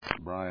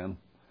Brian.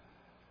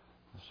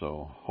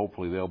 So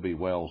hopefully they'll be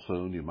well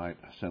soon. You might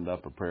send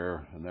up a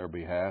prayer in their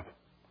behalf,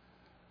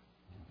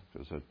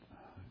 because it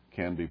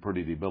can be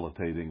pretty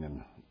debilitating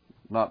and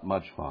not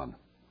much fun.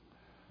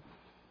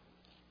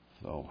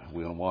 So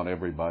we don't want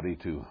everybody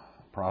to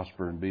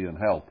prosper and be in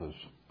health, as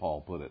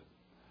Paul put it.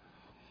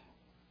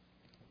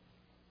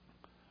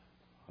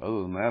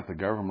 Other than that, the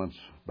government's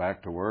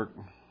back to work,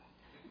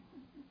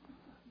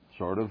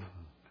 sort of,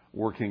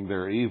 working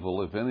their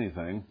evil, if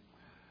anything.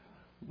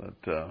 But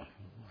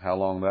how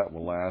long that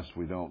will last,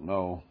 we don't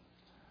know.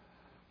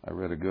 I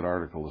read a good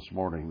article this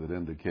morning that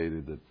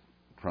indicated that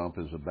Trump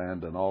has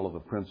abandoned all of the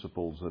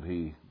principles that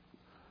he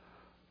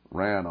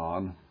ran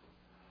on,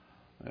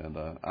 and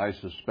I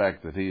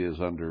suspect that he is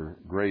under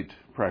great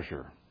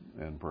pressure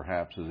and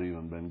perhaps has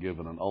even been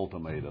given an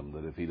ultimatum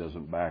that if he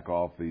doesn't back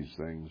off these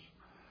things,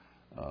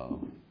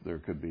 there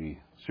could be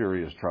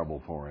serious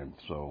trouble for him.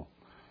 So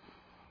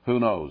who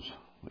knows?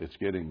 It's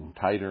getting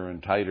tighter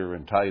and tighter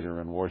and tighter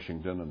in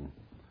Washington, and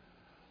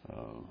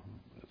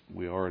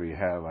we already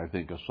have, I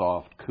think, a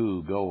soft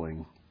coup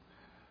going,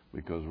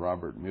 because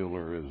Robert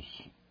Mueller is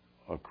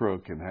a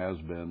crook and has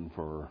been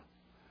for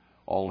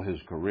all his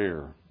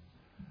career.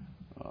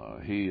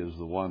 He is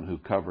the one who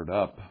covered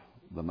up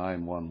the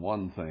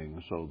 911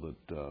 thing so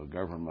that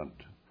government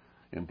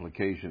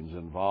implications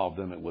involved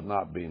in it would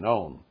not be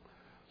known.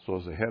 So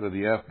as the head of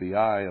the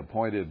FBI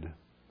appointed,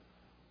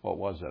 what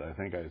was it? I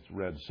think I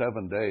read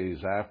 7 days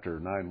after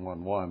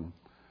 911,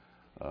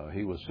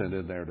 he was sent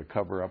in there to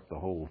cover up the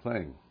whole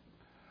thing.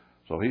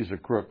 So he's a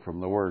crook from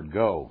the word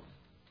go.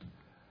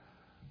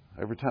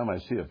 Every time I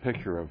see a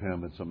picture of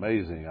him, it's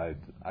amazing.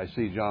 I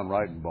see John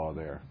Reitenbaugh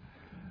there.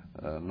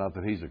 Not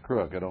that he's a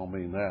crook, I don't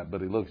mean that,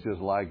 but he looks just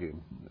like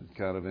him. It's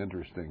kind of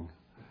interesting.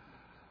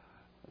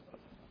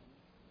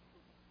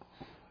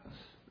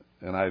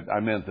 And I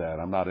meant that.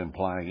 I'm not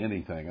implying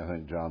anything. I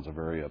think John's a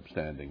very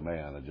upstanding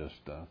man.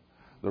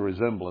 The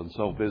resemblance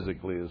so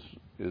physically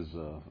is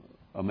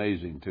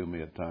amazing to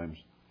me at times.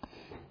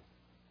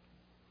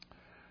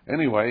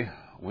 Anyway,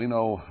 we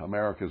know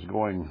America's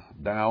going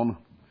down,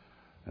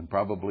 and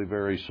probably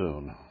very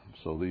soon.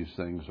 So these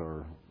things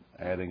are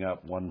adding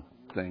up, one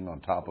thing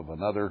on top of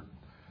another,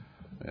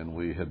 and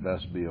we had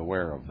best be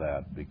aware of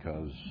that,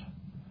 because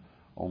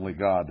only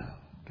God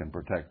can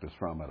protect us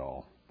from it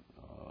all.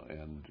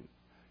 And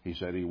He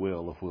said He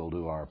will if we'll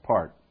do our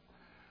part.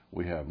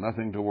 We have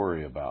nothing to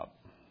worry about.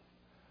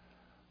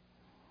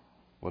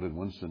 What did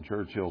Winston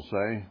Churchill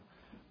say?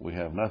 We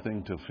have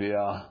nothing to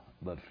fear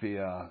but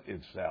fear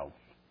itself.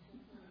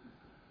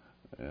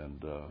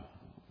 And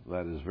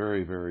that is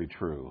very, very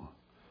true.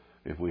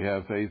 If we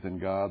have faith in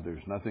God,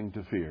 there's nothing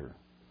to fear.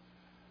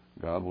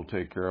 God will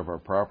take care of our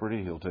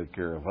property. He'll take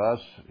care of us.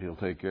 He'll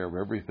take care of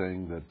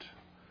everything that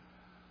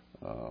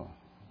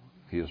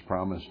He has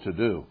promised to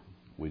do.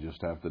 We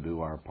just have to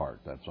do our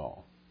part, that's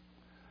all.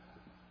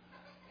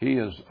 He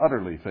is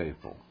utterly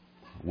faithful.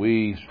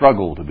 We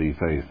struggle to be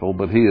faithful,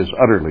 but He is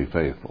utterly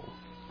faithful.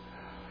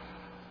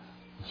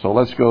 So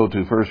let's go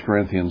to 1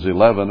 Corinthians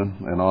 11,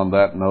 and on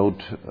that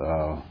note,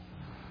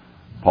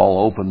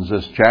 Paul opens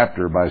this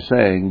chapter by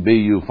saying, "Be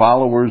you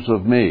followers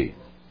of me."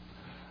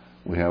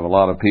 We have a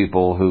lot of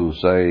people who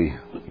say,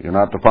 you're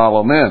not to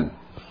follow men.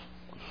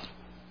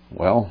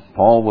 Well,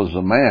 Paul was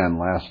a man,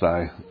 last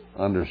I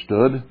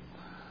understood,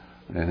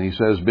 and he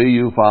says, "Be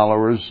you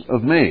followers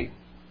of me,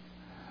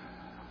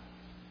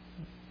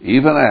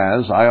 even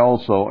as I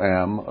also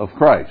am of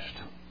Christ."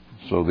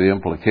 So the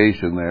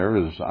implication there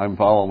is, I'm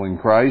following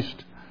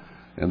Christ,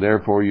 and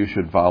therefore you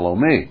should follow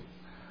me.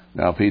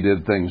 Now, if he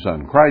did things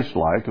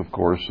un-Christ-like, of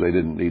course, they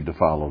didn't need to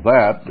follow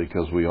that,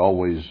 because we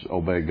always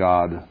obey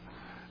God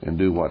and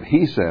do what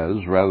He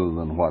says rather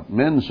than what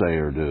men say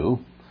or do.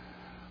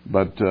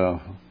 But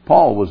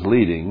Paul was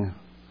leading,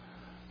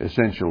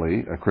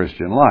 essentially, a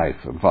Christian life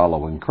and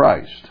following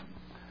Christ.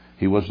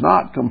 He was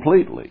not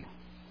completely.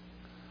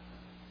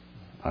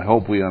 I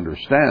hope we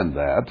understand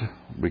that,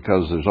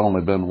 because there's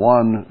only been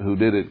one who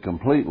did it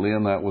completely,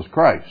 and that was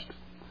Christ.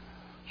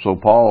 So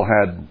Paul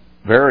had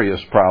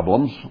various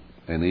problems,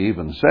 and he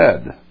even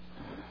said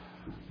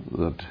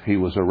that he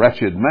was a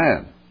wretched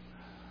man.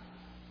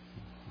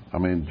 I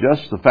mean,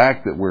 just the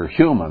fact that we're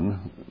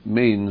human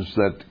means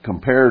that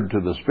compared to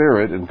the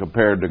Spirit and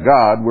compared to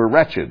God, we're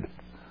wretched.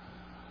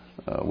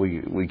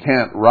 We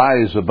can't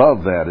rise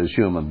above that as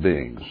human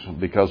beings,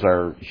 because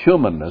our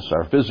humanness,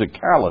 our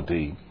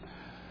physicality,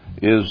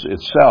 is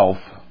itself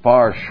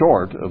far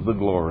short of the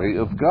glory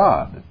of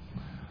God.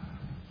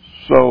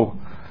 So,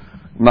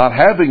 not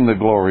having the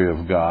glory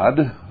of God,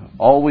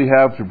 all we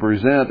have to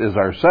present is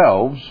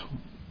ourselves,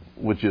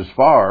 which is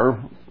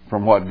far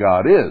from what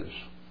God is.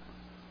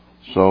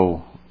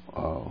 So,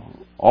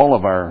 all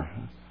of our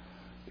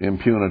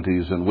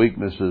impunities and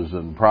weaknesses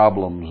and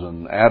problems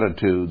and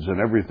attitudes and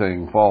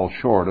everything fall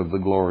short of the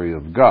glory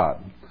of God.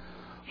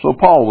 So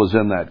Paul was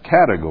in that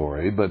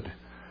category, but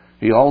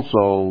he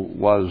also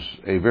was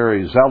a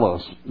very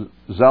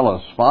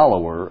zealous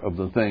follower of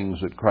the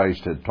things that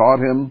Christ had taught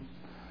him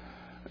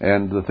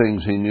and the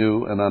things he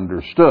knew and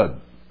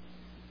understood.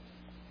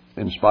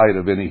 in spite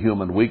of any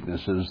human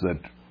weaknesses that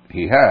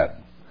he had.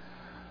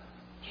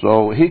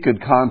 So he could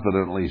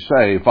confidently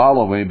say,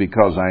 follow me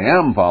because I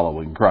am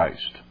following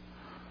Christ.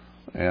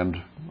 And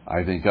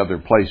I think other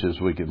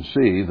places we can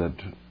see that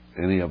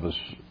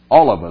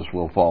all of us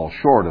will fall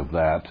short of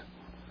that.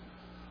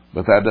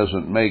 But that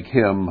doesn't make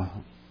him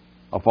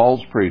a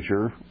false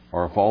preacher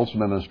or a false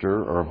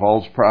minister or a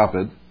false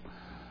prophet.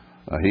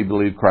 He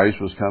believed Christ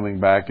was coming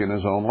back in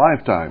his own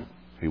lifetime.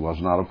 He was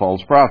not a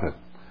false prophet.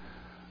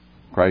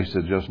 Christ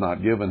had just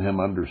not given him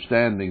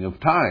understanding of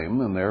time,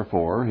 and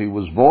therefore he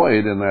was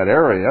void in that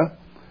area,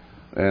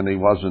 and he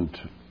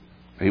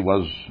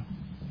was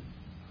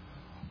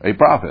a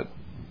prophet,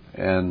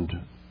 and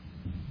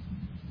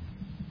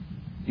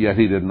yet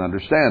he didn't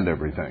understand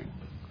everything.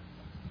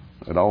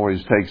 It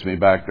always takes me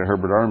back to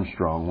Herbert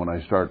Armstrong when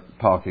I start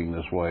talking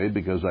this way,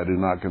 because I do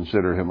not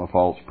consider him a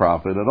false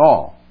prophet at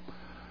all.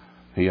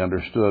 He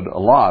understood a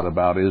lot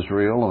about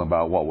Israel and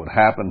about what would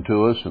happen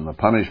to us and the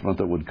punishment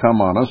that would come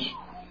on us,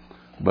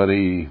 but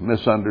he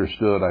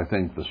misunderstood, I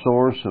think, the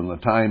source and the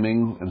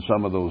timing and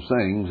some of those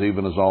things,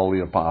 even as all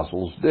the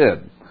apostles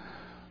did.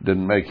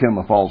 Didn't make him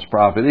a false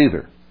prophet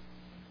either.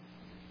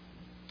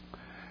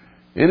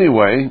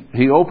 Anyway,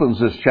 he opens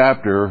this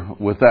chapter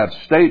with that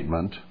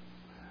statement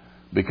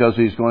because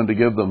he's going to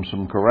give them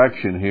some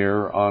correction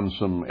here on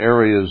some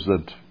areas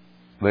that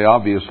they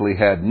obviously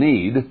had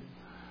need.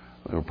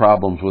 There were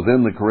problems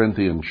within the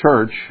Corinthian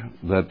church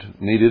that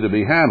needed to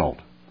be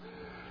handled.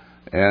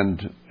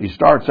 And he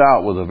starts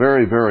out with a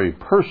very, very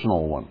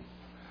personal one.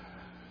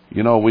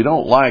 You know, we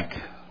don't like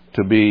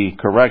to be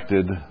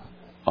corrected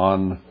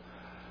on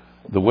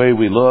the way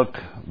we look,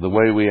 the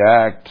way we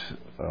act.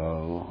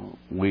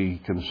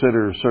 We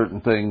consider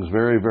certain things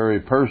very, very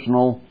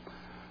personal,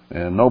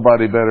 and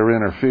nobody better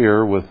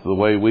interfere with the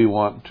way we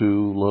want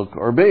to look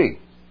or be.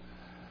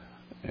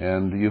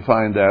 And you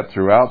find that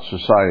throughout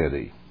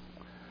society.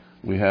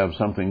 We have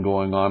something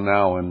going on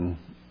now in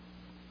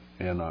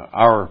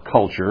our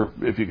culture,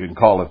 if you can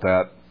call it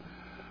that,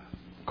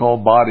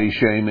 called body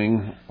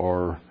shaming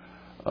or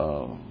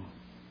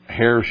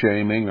hair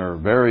shaming or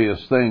various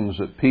things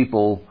that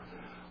people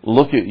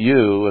look at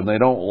you and they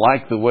don't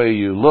like the way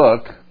you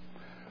look,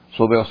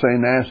 so they'll say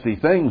nasty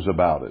things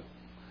about it.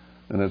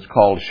 And it's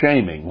called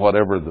shaming,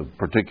 whatever the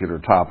particular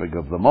topic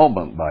of the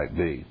moment might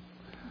be.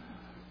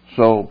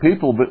 So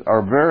people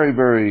are very,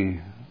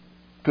 very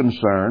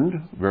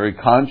concerned, very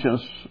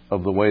conscious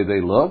of the way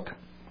they look.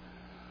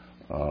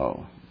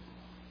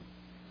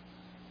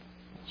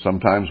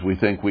 Sometimes we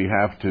think we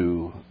have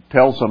to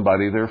tell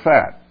somebody they're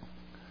fat,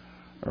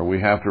 or we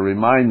have to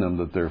remind them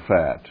that they're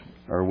fat,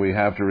 or we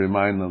have to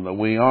remind them that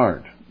we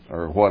aren't,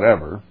 or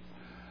whatever.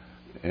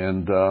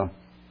 And,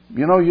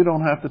 you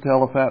don't have to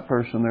tell a fat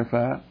person they're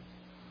fat.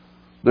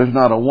 There's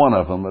not a one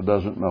of them that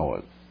doesn't know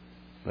it.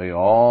 They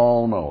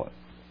all know it.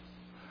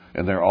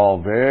 And they're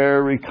all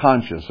very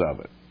conscious of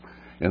it.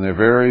 And they're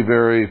very,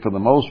 very, for the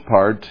most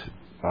part,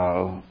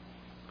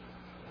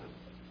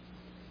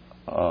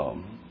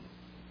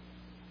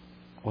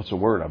 what's the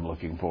word I'm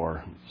looking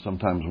for?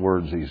 Sometimes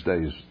words these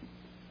days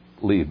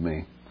leave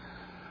me.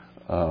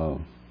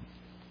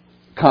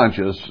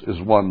 Conscious is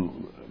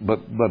one,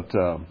 but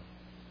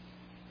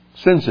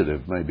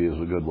sensitive maybe is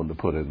a good one to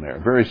put in there.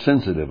 Very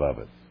sensitive of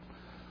it.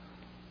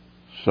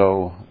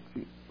 So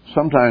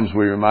sometimes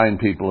we remind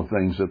people of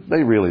things that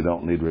they really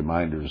don't need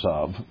reminders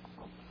of.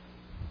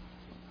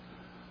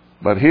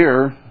 But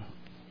here,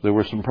 there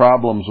were some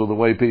problems with the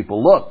way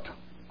people looked.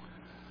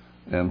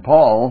 And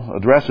Paul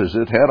addresses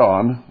it head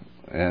on,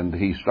 and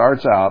he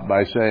starts out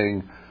by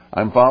saying,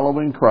 I'm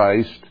following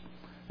Christ,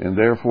 and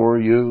therefore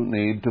you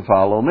need to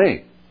follow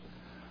me,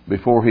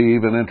 before he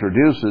even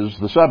introduces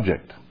the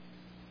subject.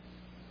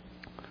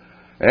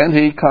 And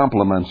he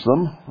compliments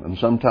them, and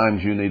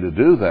sometimes you need to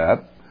do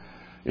that.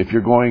 If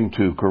you're going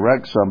to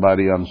correct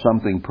somebody on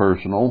something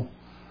personal,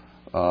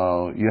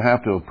 you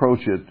have to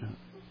approach it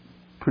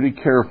pretty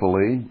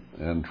carefully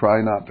and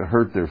try not to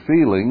hurt their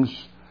feelings,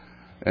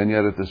 and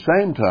yet at the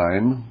same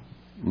time,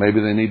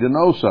 maybe they need to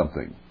know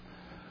something.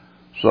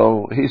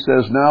 So he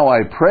says, now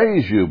I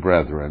praise you,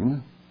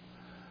 brethren,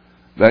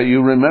 that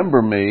you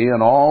remember me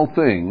in all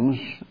things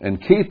and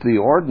keep the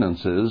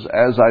ordinances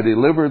as I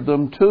delivered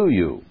them to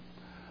you.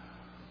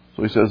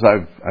 So he says,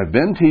 I've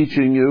been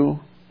teaching you,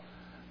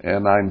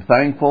 and I'm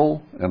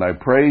thankful, and I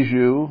praise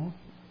you,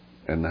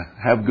 and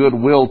have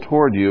goodwill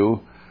toward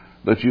you,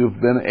 that you've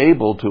been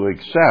able to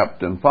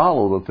accept and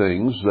follow the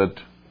things that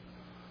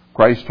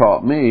Christ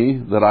taught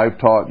me, that I've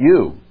taught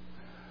you.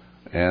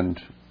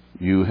 And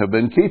you have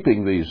been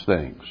keeping these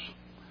things.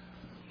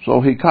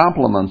 So he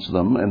compliments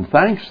them and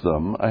thanks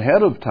them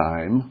ahead of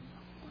time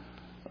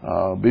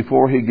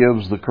before he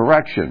gives the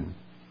correction.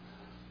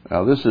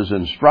 Now this is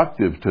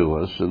instructive to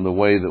us in the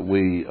way that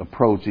we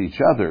approach each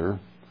other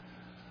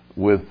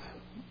with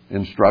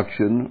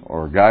instruction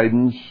or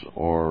guidance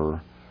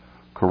or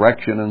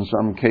correction in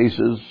some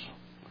cases,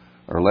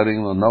 or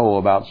letting them know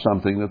about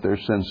something that they're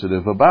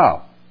sensitive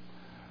about.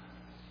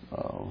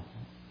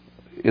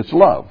 It's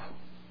love,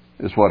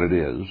 is what it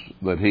is,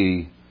 that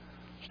he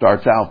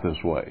starts out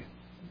this way.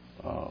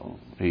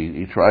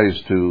 He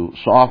tries to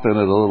soften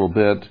it a little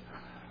bit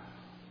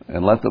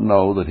and let them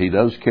know that he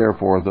does care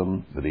for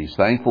them, that he's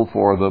thankful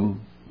for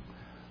them,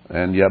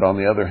 and yet on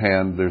the other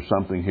hand, there's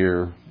something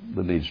here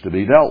that needs to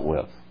be dealt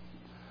with.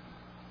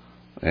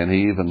 And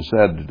he even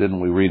said, didn't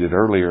we read it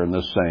earlier in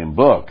this same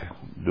book,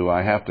 do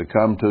I have to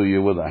come to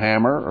you with a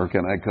hammer, or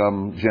can I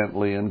come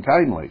gently and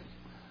kindly?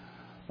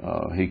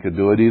 He could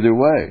do it either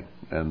way,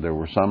 and there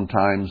were some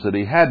times that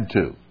he had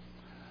to.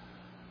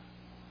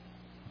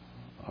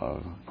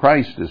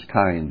 Christ is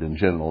kind and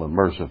gentle and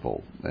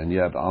merciful, and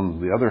yet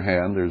on the other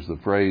hand, there's the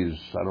phrase,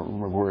 I don't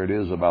remember where it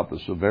is, about the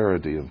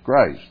severity of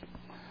Christ.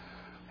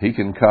 He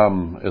can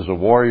come as a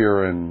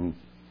warrior and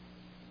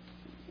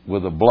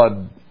with a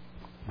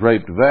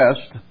blood-draped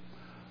vest,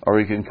 or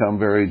he can come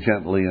very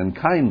gently and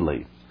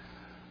kindly.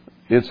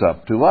 It's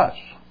up to us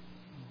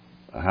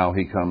how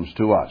he comes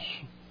to us,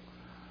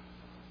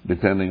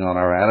 depending on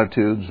our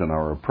attitudes and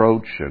our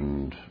approach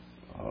and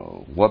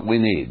what we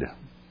need.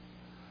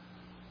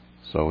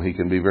 So he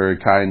can be very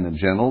kind and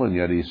gentle, and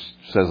yet he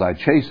says, I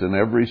chasten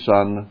every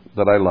son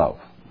that I love.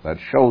 That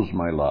shows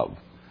my love,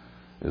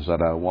 is that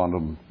I don't want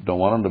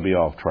them to be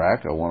off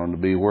track. I want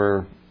them to be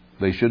where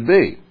they should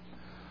be.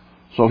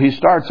 So he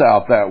starts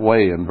out that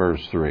way in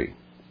verse 3.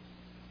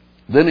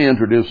 Then he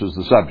introduces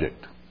the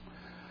subject.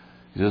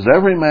 He says,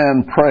 every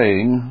man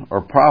praying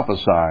or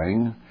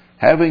prophesying,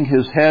 having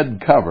his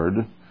head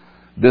covered,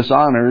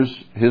 dishonors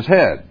his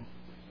head.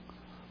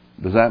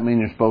 Does that mean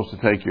you're supposed to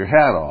take your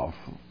hat off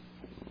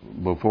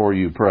before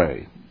you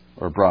pray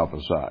or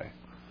prophesy?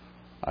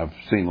 I've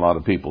seen a lot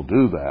of people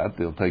do that.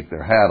 They'll take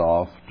their hat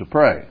off to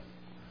pray.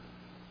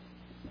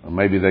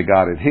 Maybe they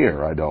got it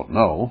here. I don't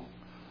know.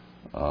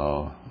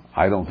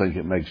 I don't think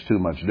it makes too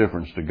much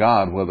difference to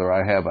God whether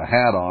I have a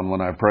hat on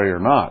when I pray or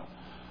not.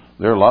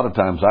 There are a lot of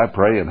times I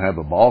pray and have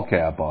a ball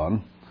cap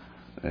on,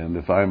 and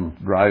if I'm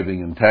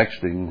driving and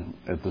texting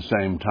at the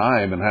same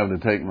time and having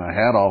to take my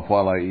hat off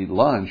while I eat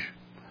lunch,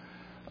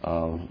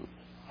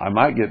 I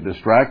might get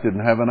distracted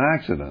and have an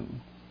accident.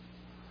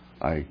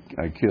 I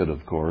kid,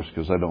 of course,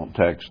 because I don't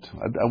text.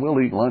 I will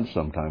eat lunch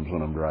sometimes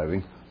when I'm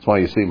driving. That's why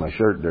you see my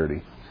shirt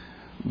dirty.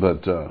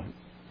 But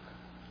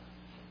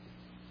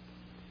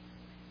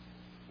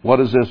what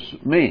does this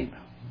mean?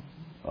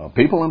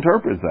 People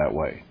interpret it that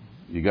way.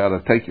 You got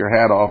to take your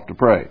hat off to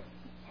pray,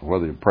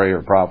 whether you pray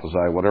or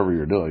prophesy, whatever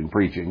you're doing,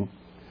 preaching.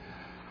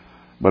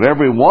 But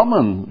every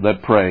woman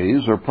that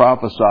prays or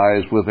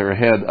prophesies with her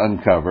head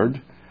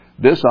uncovered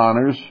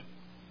dishonors.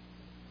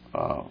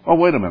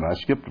 Wait a minute, I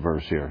skipped a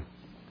verse here.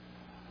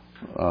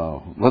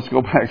 Let's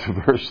go back to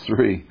verse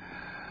 3.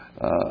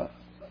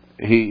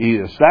 He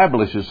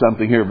establishes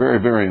something here very,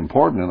 very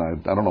important,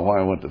 and I don't know why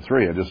I went to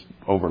 3. I just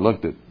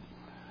overlooked it.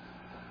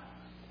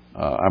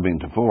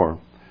 To 4.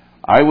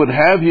 I would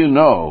have you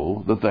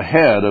know that the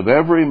head of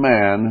every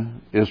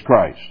man is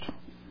Christ.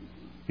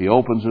 He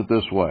opens it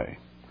this way.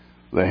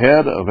 The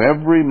head of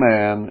every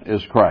man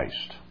is Christ.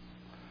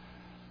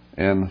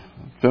 And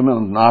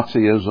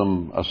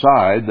feminazism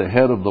aside, the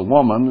head of the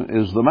woman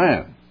is the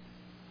man.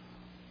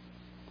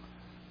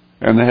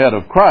 And the head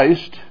of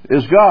Christ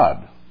is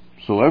God.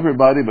 So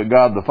everybody but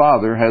God the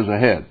Father has a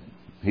head.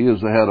 He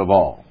is the head of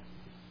all.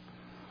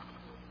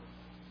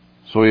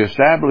 So he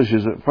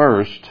establishes it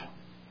first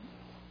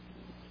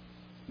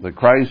that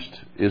Christ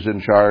is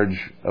in charge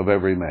of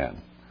every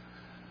man.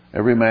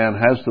 Every man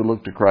has to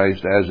look to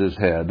Christ as his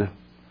head,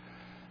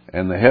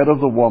 and the head of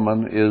the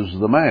woman is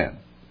the man.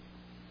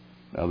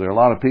 Now, there are a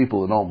lot of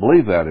people that don't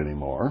believe that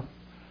anymore,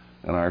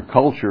 and our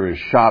culture is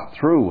shot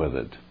through with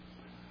it.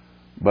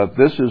 But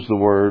this is the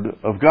Word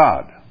of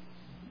God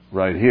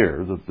right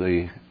here, that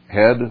the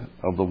head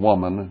of the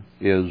woman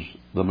is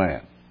the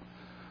man.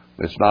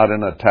 It's not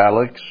in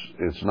italics.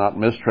 It's not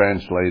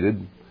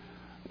mistranslated.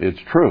 It's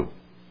true.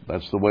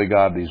 That's the way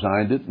God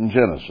designed it in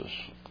Genesis.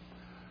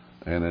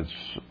 And it's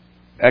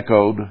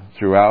echoed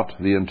throughout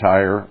the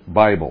entire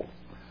Bible.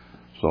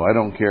 So I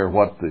don't care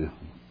what the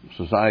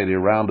society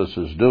around us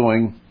is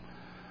doing.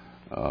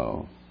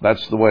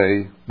 That's the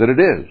way that it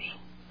is.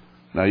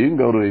 Now you can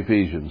go to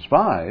Ephesians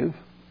 5,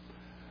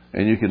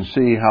 and you can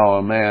see how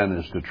a man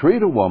is to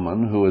treat a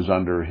woman who is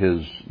under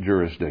his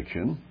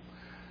jurisdiction,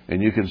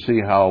 and you can see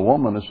how a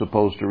woman is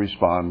supposed to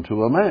respond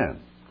to a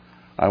man.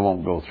 I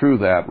won't go through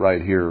that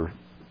right here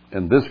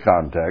in this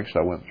context.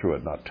 I went through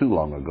it not too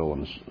long ago,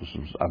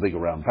 I think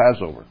around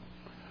Passover,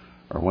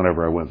 or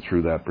whenever I went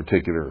through that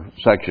particular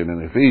section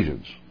in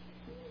Ephesians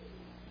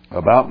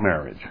about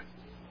marriage.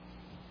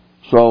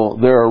 So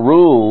there are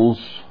rules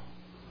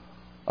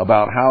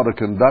about how to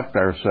conduct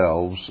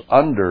ourselves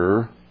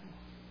under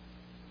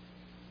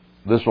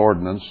this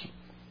ordinance,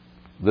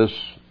 this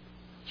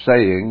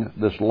saying,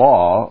 this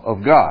law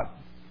of God.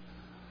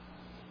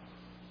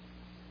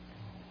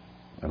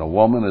 And a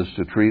woman is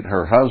to treat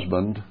her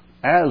husband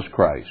as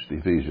Christ,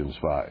 Ephesians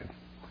 5.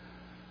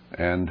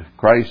 And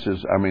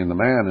the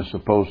man is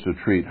supposed to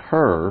treat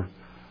her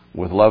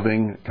with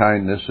loving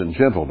kindness and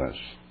gentleness.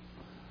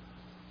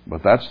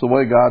 But that's the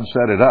way God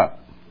set it up.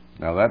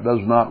 Now, that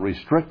does not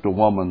restrict a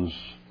woman's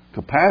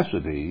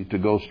capacity to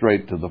go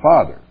straight to the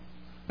Father.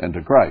 and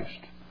to Christ,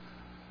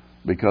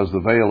 because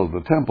the veil of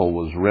the temple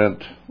was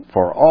rent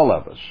for all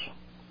of us.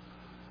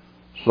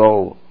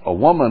 So a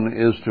woman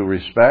is to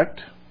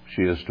respect,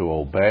 she is to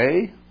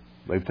obey.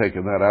 They've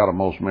taken that out of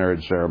most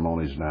marriage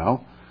ceremonies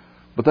now,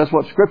 but that's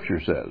what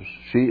Scripture says.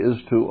 She is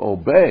to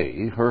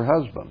obey her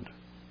husband.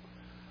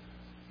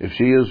 If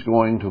she is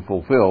going to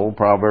fulfill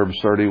Proverbs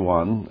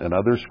 31 and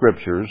other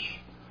scriptures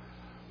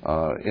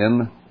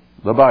in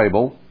the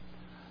Bible,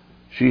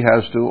 she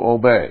has to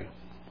obey,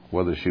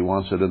 whether she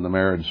wants it in the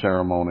marriage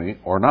ceremony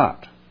or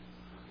not.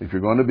 If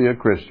you're going to be a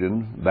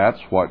Christian, that's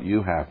what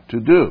you have to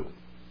do.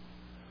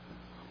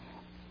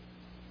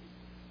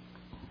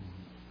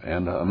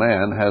 And a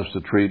man has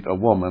to treat a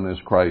woman as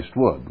Christ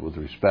would, with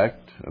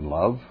respect and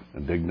love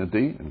and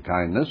dignity and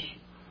kindness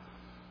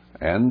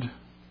and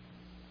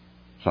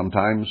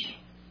sometimes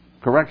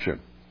correction.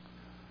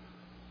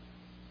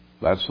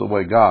 That's the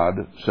way God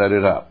set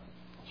it up.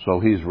 So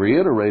he's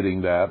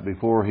reiterating that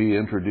before he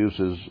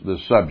introduces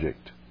this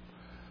subject.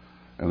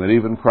 And that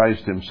even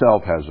Christ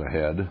himself has a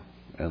head,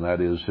 and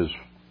that is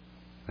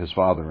his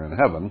Father in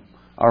heaven,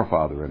 our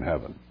Father in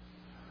heaven.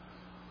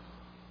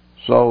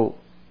 So,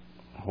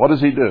 what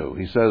does he do?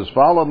 He says,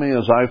 follow me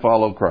as I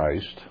follow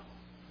Christ.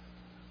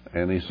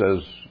 And he says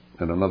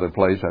in another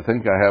place, I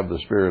think I have the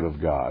Spirit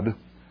of God.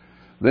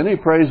 Then he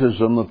praises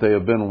them that they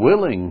have been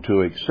willing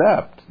to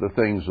accept the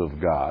things of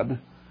God.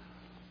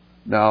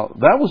 Now,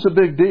 that was a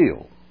big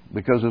deal,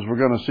 because as we're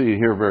going to see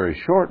here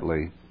very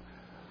shortly,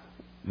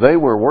 they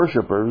were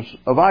worshipers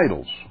of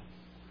idols.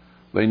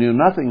 They knew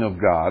nothing of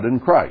God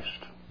and Christ.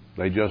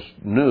 They just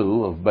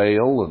knew of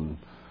Baal and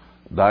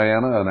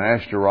Diana and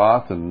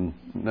Ashtaroth and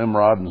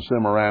Nimrod and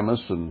Semiramis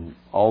and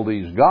all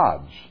these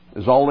gods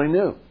is all they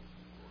knew.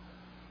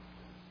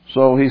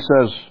 So he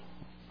says,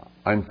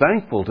 I'm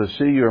thankful to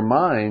see your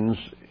minds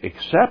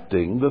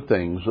accepting the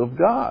things of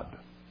God.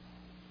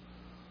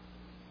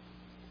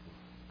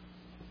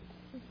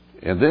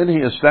 And then he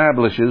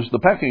establishes the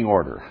pecking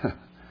order.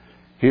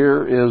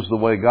 Here is the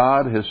way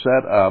God has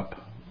set up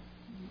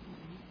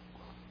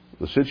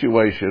the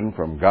situation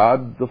from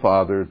God the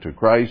Father to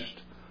Christ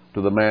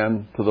to the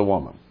man to the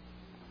woman.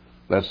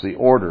 That's the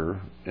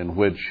order in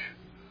which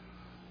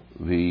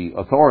the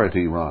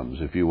authority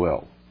runs, if you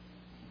will.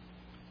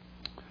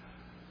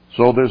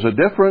 So there's a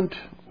different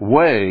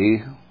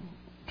way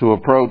to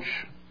approach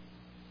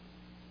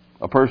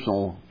a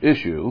personal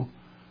issue,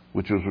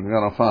 which is we're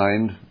going to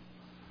find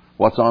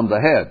what's on the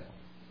head,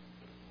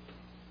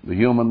 the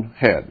human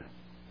head.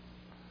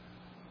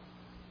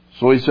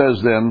 So he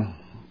says then,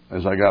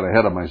 as I got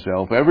ahead of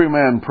myself, every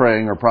man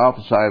praying or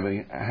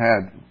prophesying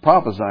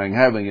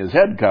having his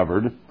head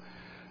covered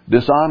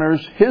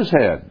dishonors his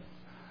head,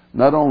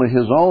 not only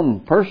his own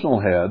personal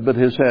head, but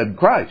his head,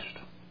 Christ.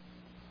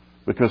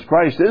 Because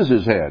Christ is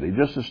his head. He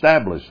just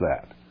established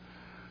that.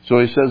 So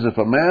he says if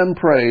a man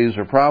prays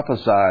or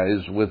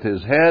prophesies with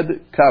his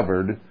head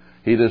covered,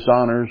 he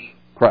dishonors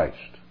Christ.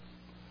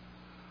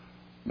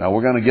 Now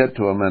we're going to get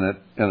to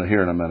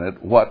here in a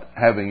minute what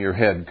having your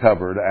head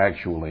covered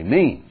actually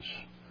means,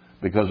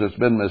 because it's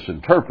been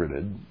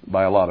misinterpreted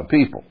by a lot of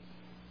people.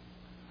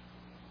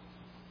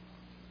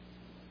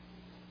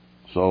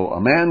 So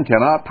a man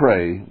cannot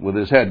pray with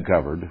his head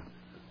covered,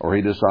 or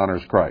he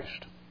dishonors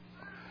Christ.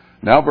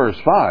 Now verse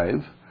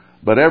 5,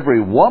 but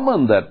every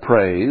woman that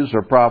prays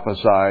or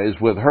prophesies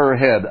with her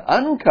head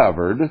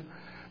uncovered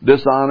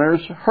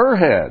dishonors her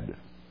head.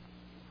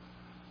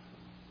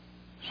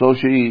 So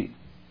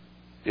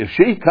if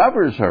she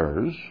covers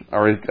hers,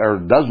 or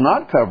does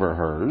not cover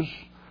hers,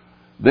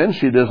 then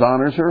she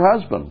dishonors her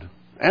husband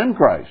and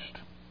Christ,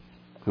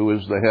 who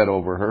is the head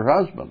over her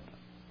husband.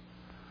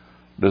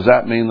 Does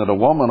that mean that a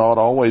woman ought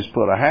to always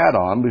put a hat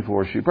on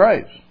before she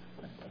prays?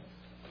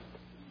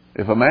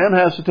 If a man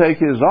has to take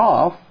his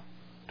off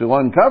to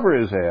uncover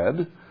his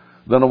head,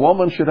 then a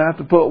woman should have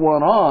to put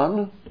one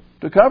on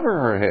to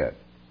cover her head,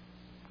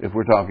 if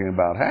we're talking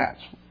about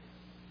hats.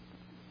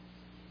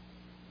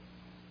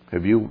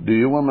 Do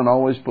you women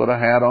always put a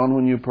hat on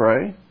when you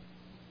pray?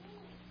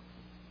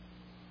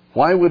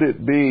 Why would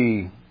it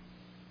be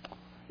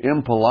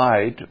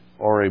impolite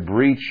or a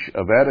breach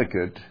of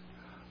etiquette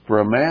for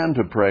a man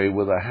to pray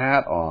with a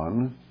hat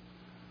on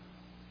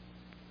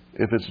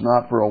if it's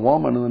not for a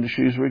woman and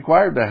she's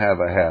required to have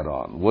a hat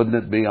on? Wouldn't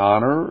it be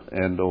honor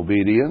and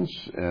obedience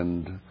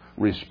and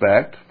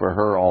respect for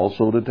her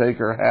also to take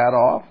her hat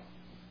off?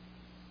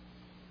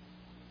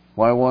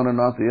 Why one and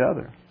not the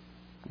other?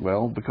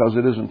 Well, because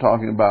it isn't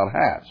talking about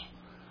hats,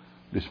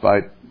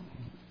 despite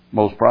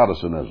most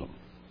Protestantism.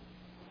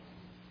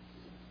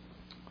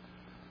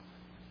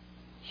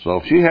 So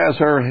if she has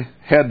her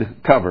head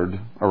covered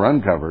or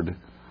uncovered,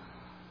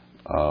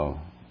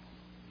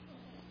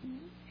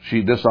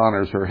 she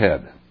dishonors her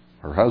head,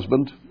 her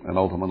husband, and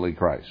ultimately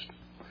Christ.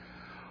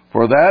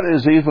 For that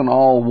is even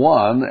all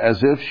one as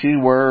if she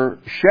were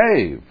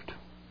shaved.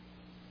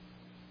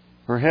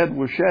 Her head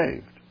was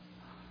shaved.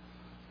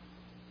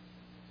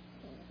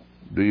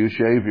 Do you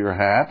shave your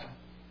hat?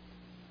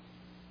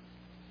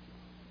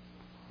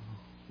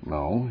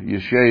 No. You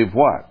shave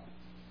what?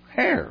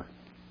 Hair.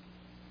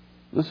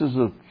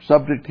 The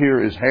subject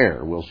here is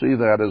hair. We'll see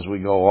that as we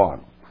go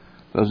on.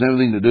 Doesn't have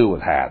anything to do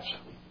with hats.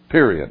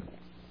 Period.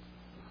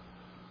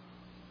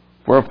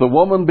 For if the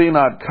woman be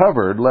not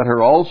covered, let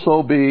her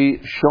also be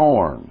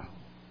shorn.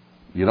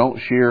 You don't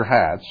shear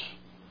hats,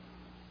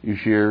 you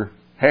shear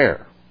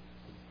hair.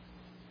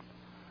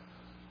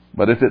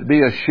 But if it be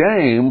a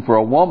shame for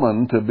a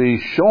woman to be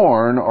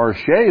shorn or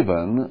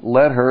shaven,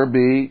 let her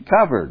be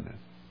covered.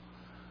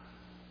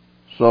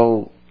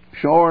 So,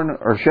 shorn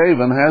or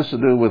shaven has to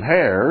do with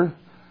hair,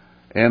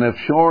 and if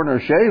shorn or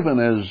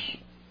shaven is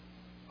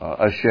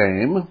a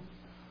shame,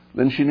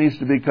 then she needs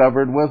to be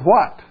covered with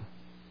what?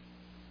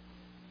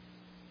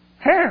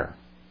 Hair.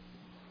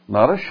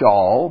 Not a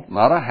shawl,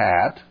 not a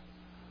hat,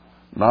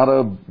 not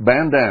a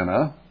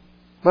bandana,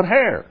 but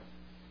hair.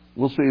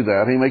 We'll see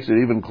that. He makes it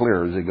even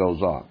clearer as he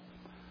goes on.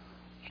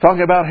 He's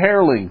talking about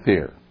hair length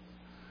here.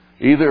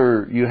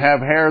 Either you have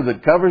hair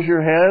that covers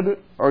your head,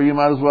 or you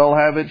might as well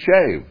have it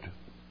shaved.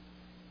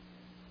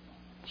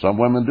 Some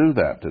women do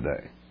that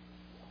today.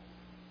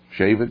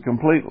 Shave it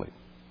completely.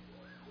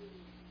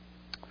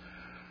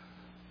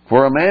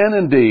 For a man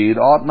indeed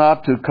ought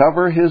not to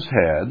cover his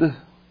head,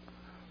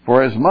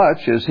 for as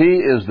much as he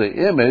is the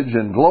image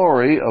and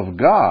glory of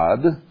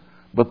God,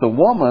 but the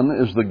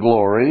woman is the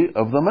glory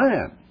of the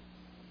man.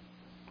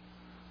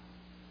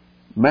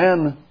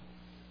 Man,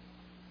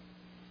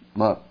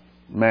 not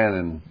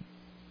man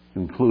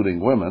including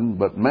women,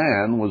 but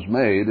man was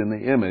made in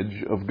the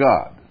image of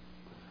God.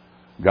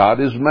 God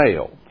is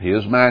male. He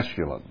is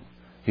masculine.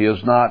 He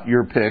is not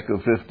your pick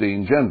of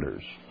 15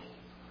 genders.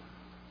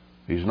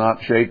 He's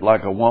not shaped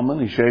like a woman.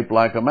 He's shaped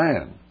like a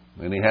man.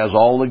 And he has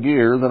all the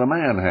gear that a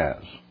man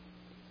has.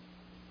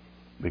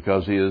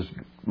 Because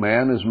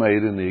man is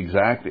made in the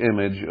exact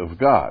image of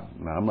God.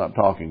 Now, I'm not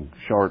talking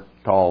short,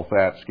 tall,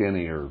 fat,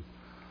 skinny, or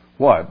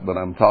what, but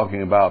I'm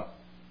talking about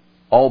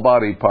all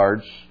body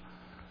parts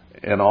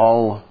and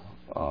all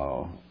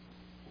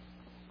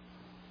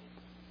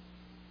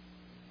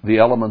the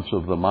elements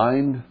of the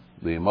mind,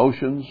 the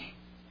emotions,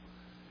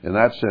 in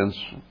that sense,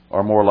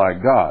 are more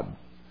like God.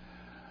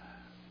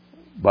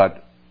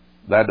 But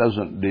that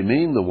doesn't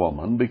demean the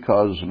woman,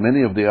 because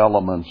many of the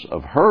elements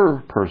of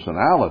her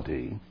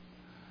personality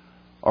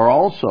are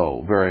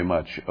also very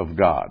much of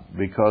God,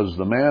 because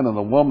the man and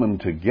the woman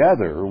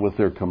together, with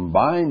their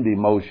combined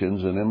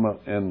emotions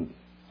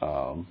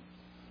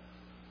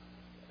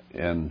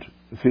and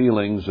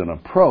feelings and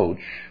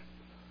approach,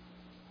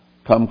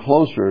 come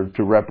closer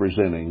to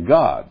representing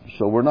God.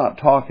 So we're not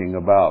talking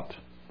about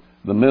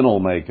the mental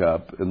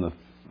makeup and the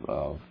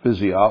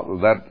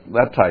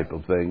that type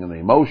of thing and the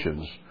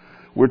emotions.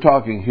 We're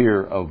talking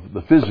here of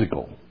the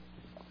physical.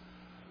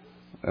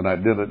 And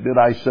did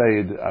I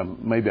say,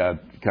 maybe I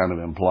kind of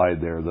implied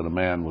there that a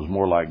man was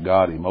more like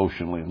God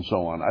emotionally and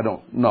so on. I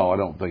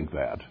don't think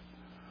that.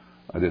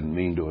 I didn't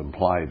mean to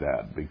imply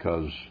that,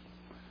 because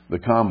the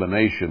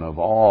combination of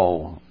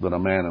all that a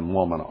man and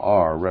woman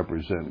are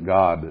represent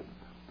God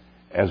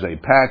as a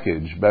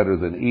package better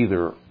than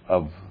either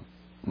of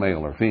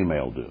male or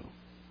female do.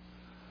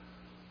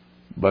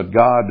 But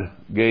God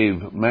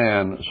gave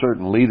man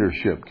certain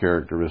leadership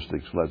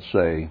characteristics, let's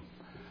say,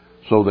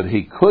 so that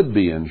he could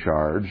be in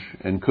charge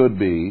and could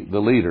be the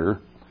leader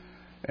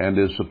and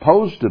is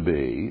supposed to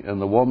be, and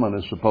the woman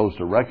is supposed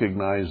to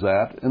recognize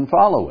that and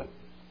follow it.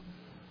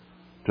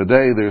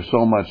 Today there's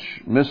so much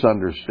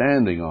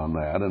misunderstanding on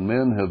that, and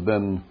men have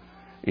been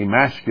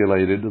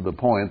emasculated to the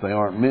point they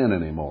aren't men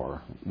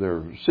anymore.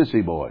 They're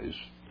sissy boys.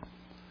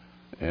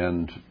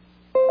 And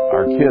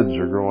our kids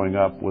are growing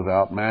up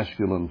without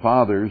masculine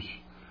fathers,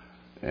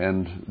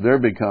 and they're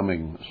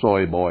becoming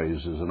soy boys,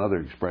 is another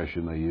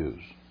expression they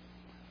use.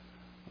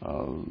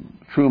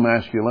 True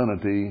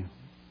masculinity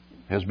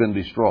has been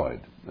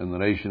destroyed, and the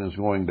nation is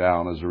going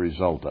down as a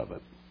result of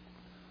it.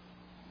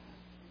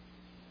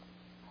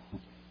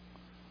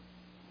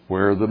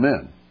 Where are the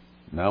men?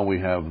 Now we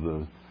have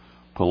the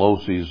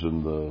Pelosi's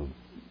and the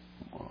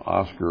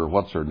Oscar,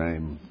 what's her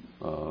name,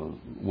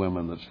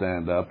 women that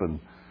stand up, and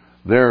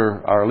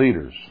they're our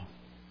leaders.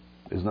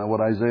 Isn't that what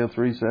Isaiah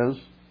 3 says?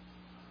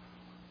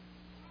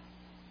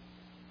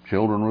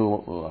 Children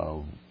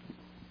rule,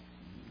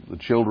 the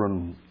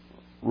children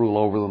rule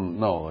over them.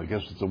 No, I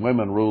guess it's the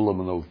women rule them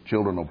and the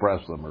children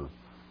oppress them, or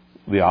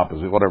the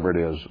opposite, whatever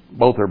it is.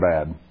 Both are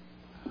bad.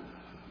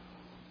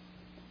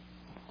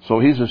 So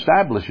he's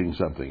establishing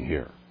something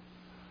here.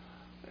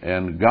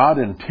 And God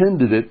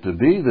intended it to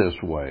be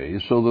this way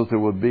so that there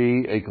would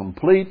be a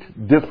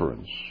complete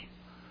difference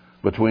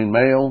between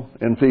male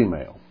and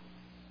female.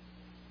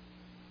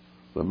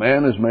 The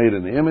man is made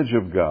in the image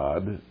of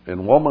God,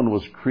 and woman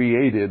was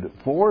created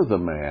for the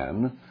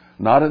man,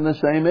 not in the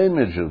same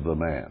image of the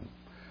man.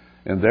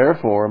 And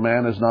therefore, a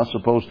man is not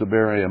supposed to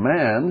marry a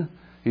man.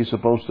 He's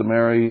supposed to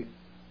marry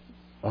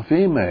a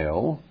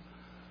female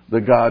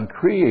that God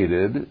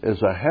created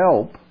as a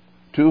help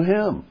to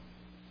him,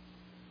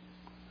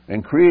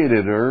 and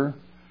created her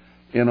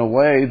in a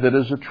way that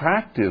is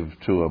attractive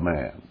to a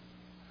man.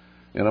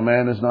 And a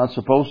man is not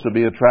supposed to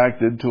be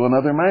attracted to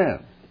another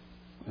man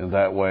in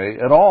that way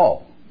at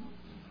all.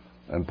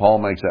 And Paul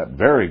makes that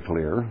very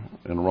clear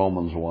in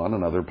Romans 1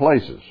 and other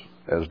places,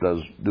 as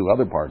do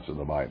other parts of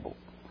the Bible.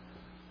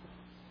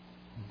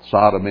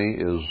 Sodomy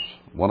is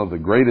one of the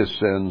greatest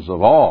sins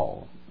of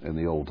all in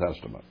the Old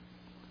Testament.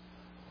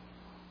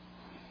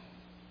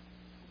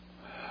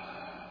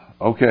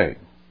 Okay.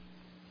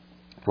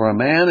 For a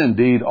man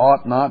indeed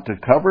ought not to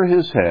cover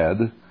his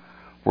head,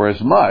 for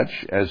as much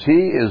as he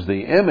is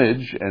the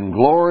image and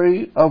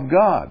glory of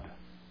God.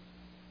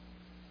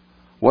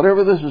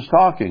 Whatever this is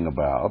talking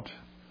about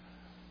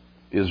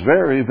is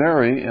very,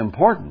 very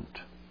important,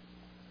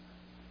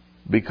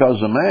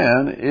 because a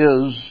man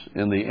is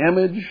in the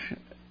image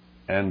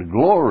and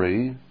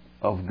glory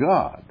of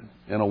God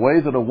in a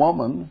way that a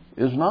woman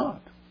is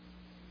not.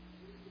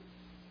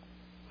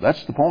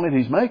 That's the point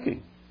he's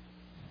making.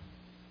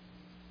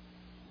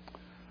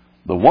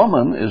 The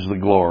woman is the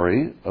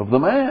glory of the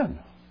man.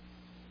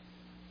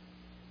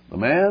 The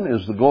man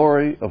is the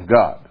glory of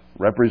God,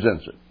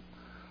 represents it.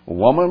 A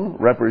woman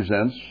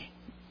represents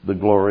the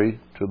glory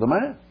to the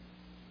man.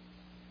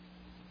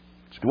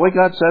 It's the way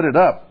God set it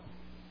up,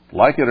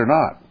 like it or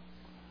not.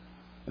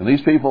 And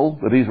these people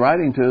that he's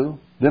writing to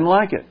didn't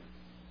like it.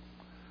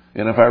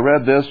 And if I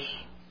read this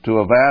to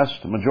a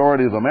vast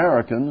majority of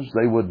Americans,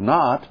 they would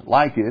not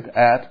like it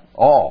at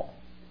all.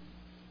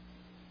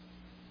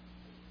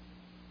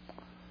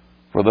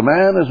 For the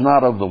man is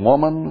not of the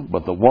woman,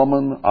 but the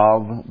woman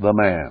of the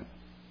man.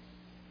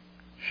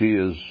 She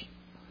is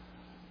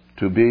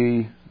to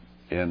be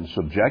in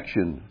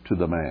subjection to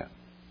the man,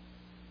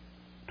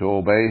 to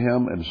obey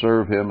him and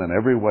serve him in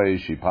every way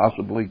she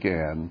possibly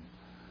can.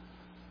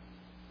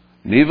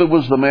 Neither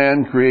was the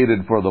man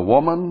created for the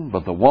woman,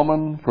 but the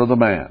woman for the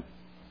man.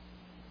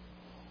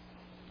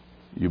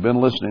 You've been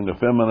listening to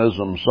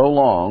feminism so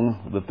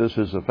long that this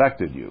has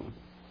affected you,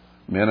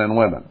 men and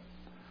women.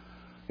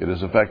 It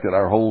has affected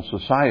our whole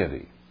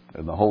society,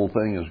 and the whole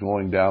thing is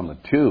going down the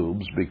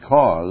tubes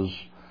because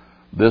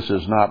this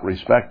is not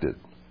respected.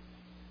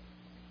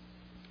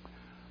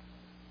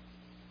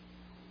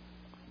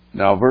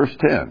 Now, verse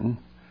 10,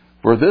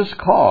 for this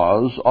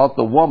cause ought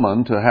the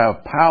woman to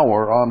have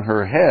power on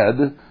her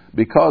head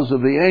because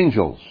of the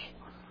angels.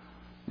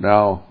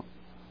 Now,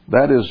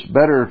 that is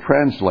better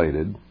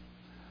translated,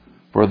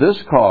 for this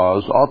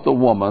cause ought the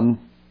woman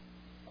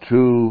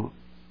to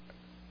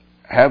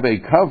have a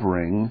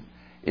covering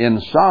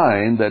in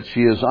sign that she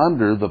is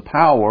under the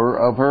power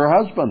of her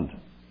husband.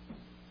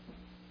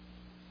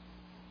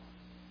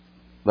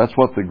 That's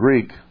what the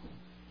Greek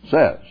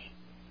says.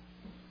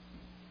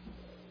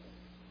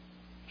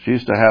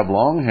 She's to have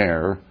long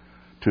hair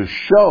to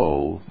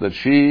show that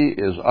she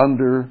is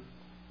under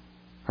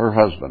her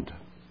husband.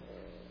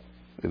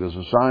 It is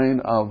a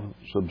sign of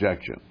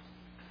subjection.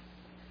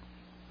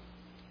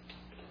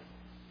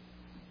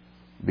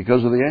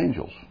 Because of the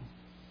angels.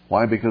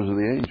 Why because of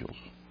the angels?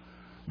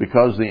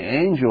 Because the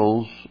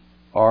angels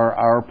are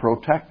our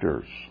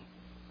protectors.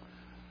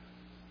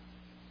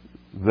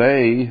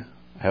 They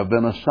have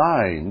been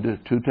assigned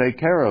to take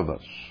care of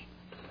us.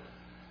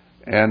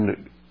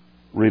 And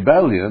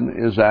rebellion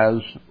is as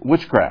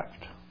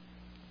witchcraft.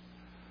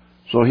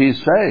 So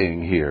he's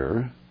saying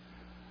here,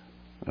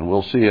 and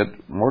we'll see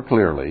it more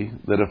clearly,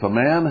 that if a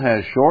man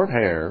has short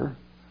hair,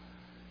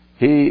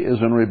 he is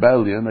in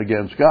rebellion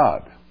against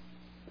God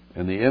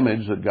in the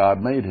image that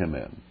God made him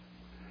in.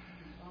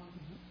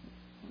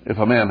 If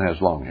a man has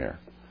long hair.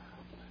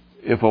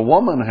 If a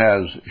woman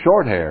has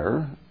short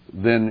hair,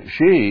 then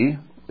she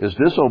is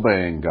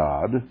disobeying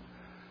God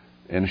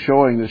and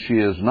showing that she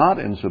is not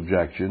in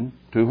subjection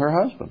to her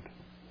husband,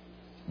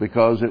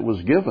 because it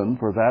was given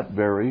for that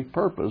very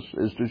purpose,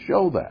 is to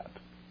show that.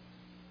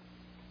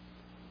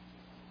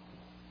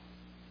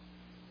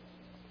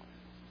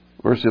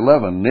 Verse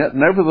 11,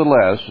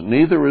 nevertheless,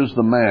 neither is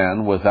the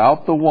man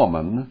without the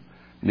woman,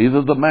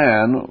 neither the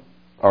man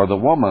or the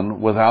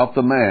woman without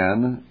the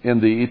man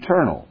in the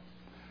eternal.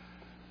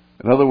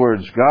 In other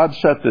words, God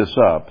set this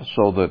up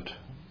so that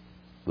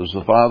there's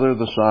the Father,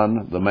 the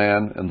Son, the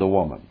man, and the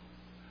woman.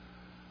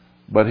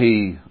 But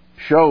he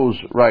shows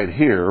right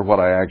here what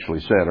I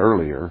actually said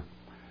earlier.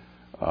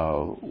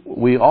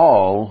 We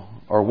all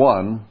are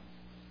one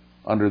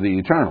under the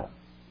eternal.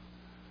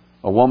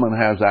 A woman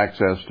has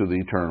access to the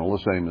eternal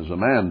the same as a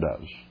man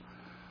does.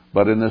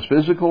 But in this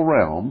physical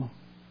realm,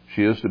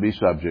 she is to be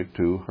subject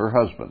to her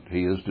husband.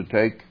 He is to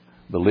take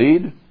the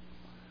lead.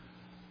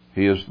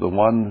 He is the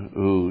one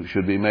who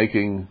should be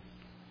making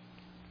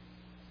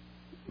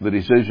the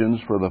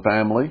decisions for the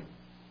family,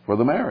 for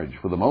the marriage,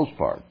 for the most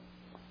part.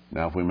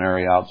 Now, if we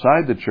marry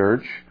outside the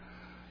church,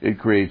 it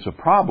creates a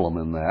problem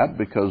in that,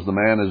 because the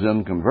man is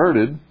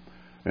unconverted,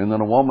 and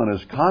then a woman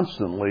is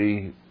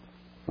constantly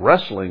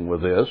wrestling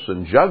with this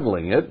and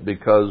juggling it,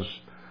 because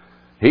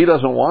he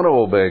doesn't want to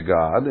obey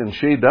God, and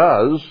she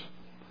does,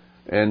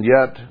 and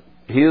yet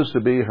he is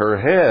to be her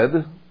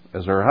head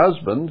as her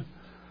husband,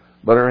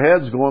 but her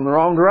head's going the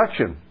wrong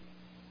direction.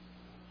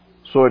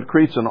 So it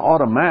creates an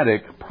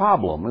automatic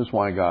problem, is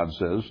why God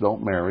says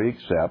don't marry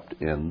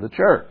except in the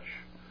church.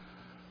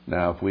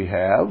 Now, if we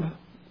have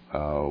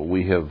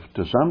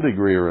to some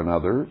degree or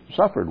another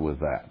suffered with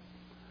that.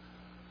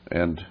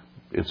 And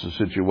it's a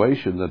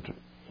situation that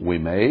we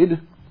made,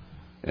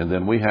 and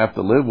then we have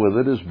to live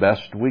with it as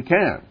best we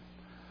can.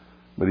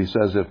 But he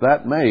says if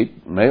that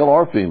mate, male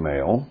or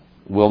female,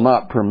 will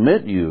not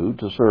permit you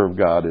to serve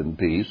God in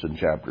peace in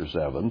chapter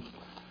 7,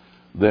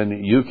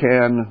 then you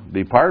can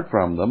depart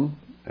from them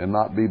and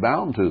not be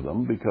bound to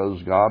them,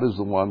 because God is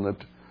the one that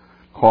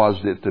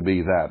caused it to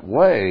be that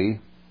way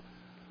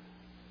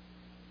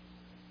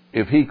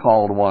if he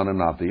called one and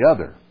not the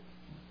other.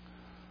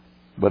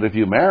 But if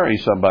you marry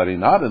somebody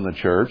not in the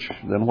church,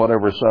 then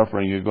whatever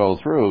suffering you go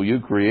through, you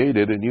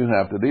created and you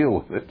have to deal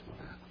with it.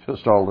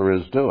 Just all there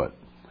is to it.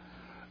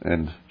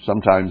 And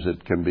sometimes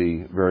it can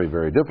be very,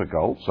 very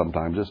difficult.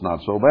 Sometimes it's not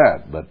so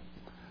bad.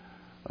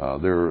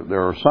 But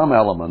there are some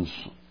elements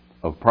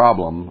of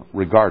problem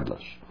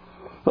regardless.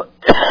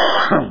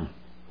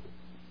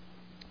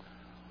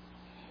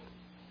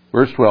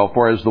 Verse 12,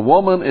 for as the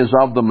woman is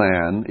of the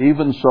man,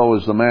 even so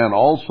is the man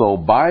also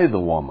by the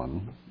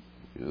woman.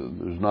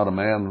 There's not a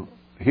man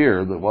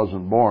here that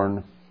wasn't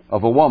born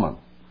of a woman.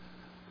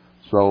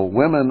 So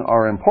women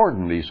are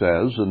important, he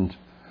says, and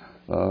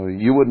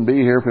you wouldn't be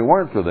here if it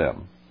weren't for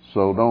them.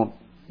 So don't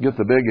get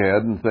the big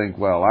head and think,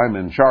 well, I'm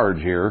in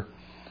charge here,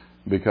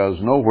 because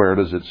nowhere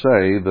does it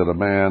say that a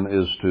man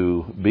is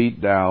to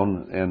beat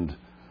down and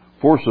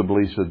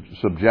forcibly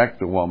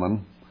subject a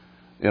woman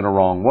in a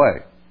wrong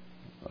way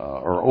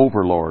or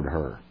overlord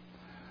her.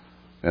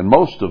 And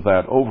most of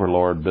that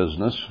overlord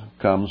business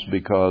comes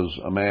because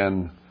a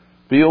man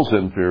feels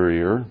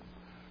inferior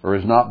or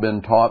has not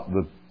been taught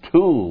the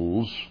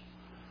tools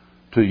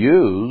to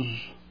use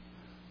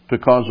to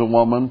cause a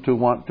woman to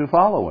want to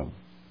follow him.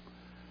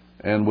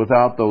 And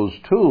without those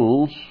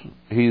tools,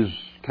 he's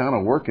kind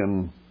of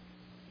working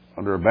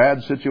under a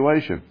bad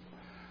situation.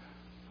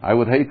 I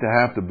would hate to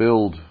have to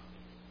build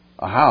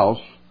a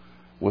house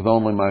with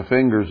only my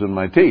fingers and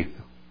my teeth.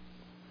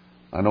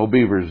 I know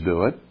beavers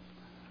do it,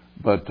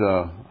 but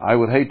I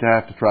would hate to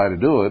have to try to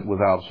do it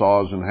without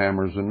saws and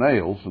hammers and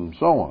nails and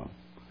so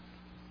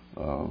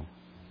on.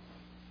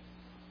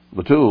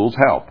 The tools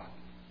help.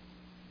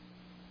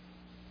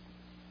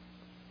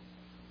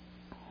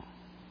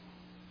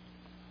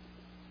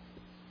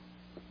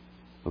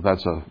 But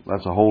that's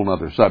a whole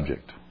other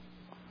subject.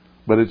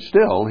 But it's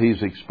still,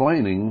 he's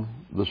explaining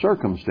the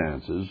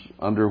circumstances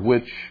under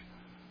which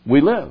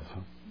we live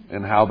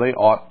and how they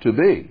ought to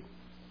be,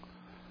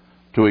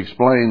 to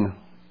explain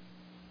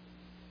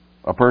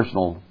a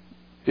personal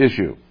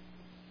issue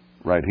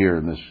right here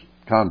in this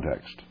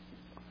context.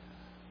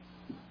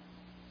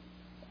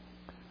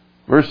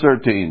 Verse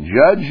 13,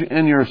 judge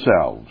in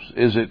yourselves,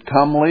 is it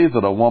comely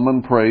that a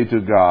woman pray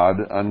to God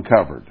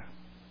uncovered?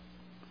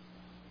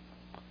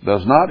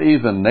 Does not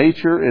even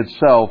nature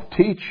itself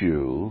teach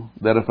you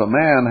that if a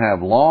man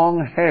have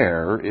long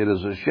hair, it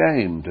is a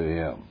shame to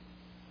him?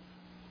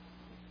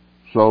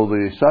 So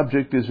the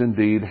subject is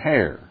indeed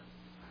hair.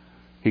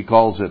 He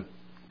calls it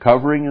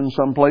covering in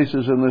some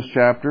places in this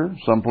chapter.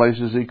 Some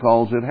places he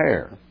calls it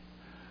hair.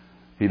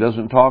 He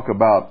doesn't talk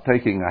about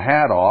taking a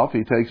hat off.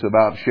 He takes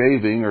about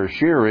shaving or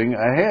shearing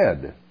a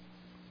head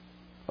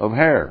of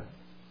hair.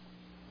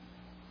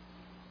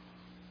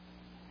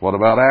 What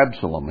about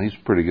Absalom? He's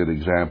a pretty good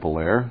example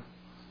there.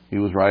 He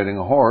was riding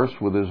a horse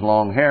with his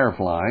long hair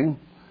flying,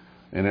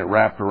 and it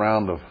wrapped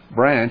around a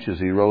branch as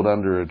he rode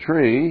under a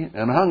tree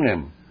and hung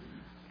him.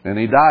 And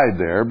he died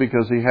there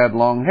because he had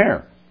long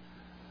hair.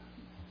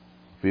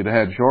 If he'd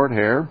had short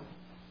hair,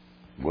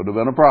 it would have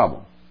been a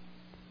problem.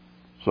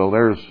 So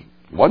there's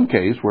one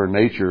case where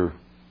nature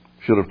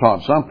should have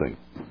taught something.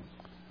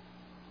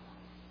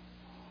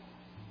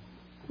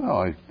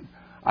 Well,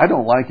 I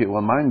don't like it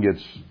when mine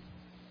gets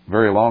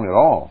very long at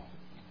all,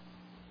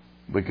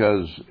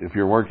 because if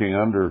you're working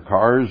under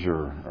cars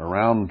or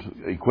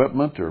around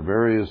equipment or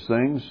various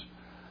things,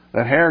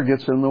 that hair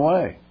gets in the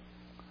way.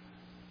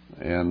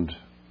 And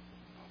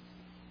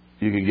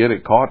you can get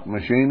it caught in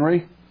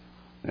machinery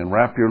and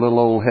wrap your little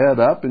old head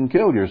up and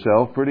kill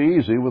yourself pretty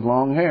easy with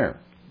long hair.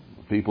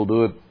 People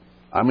do it,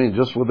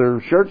 just with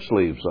their shirt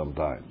sleeves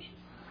sometimes.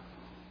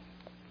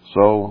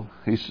 So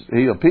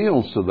he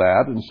appeals to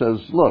that and says,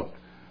 look,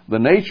 the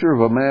nature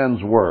of a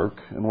man's work,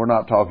 and we're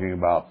not talking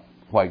about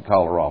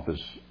white-collar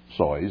office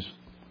soys,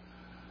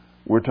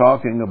 we're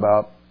talking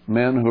about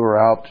men who are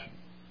out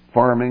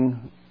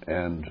farming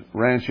and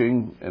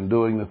ranching and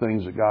doing the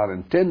things that God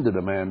intended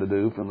a man to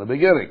do from the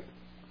beginning.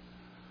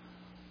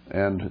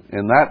 And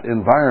in that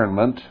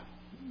environment,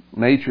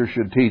 nature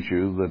should teach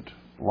you that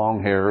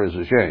long hair is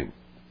a shame.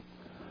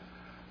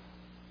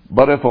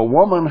 But if a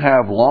woman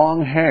have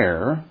long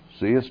hair,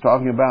 see, it's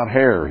talking about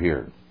hair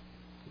here,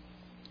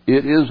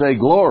 it is a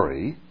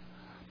glory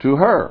to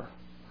her,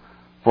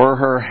 for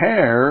her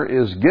hair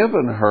is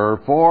given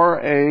her for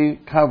a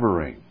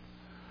covering.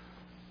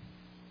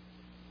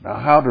 Now,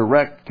 how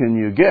direct can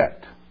you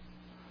get?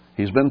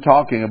 He's been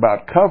talking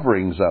about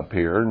coverings up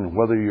here, and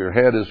whether your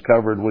head is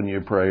covered when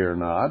you pray or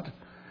not.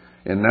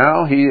 And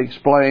now he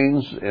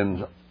explains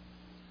in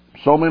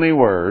so many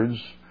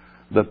words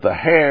that the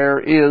hair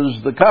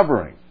is the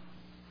covering.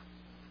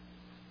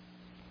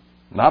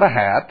 Not a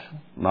hat,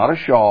 not a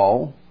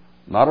shawl,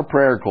 not a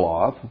prayer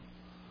cloth,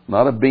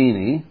 not a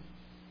beanie.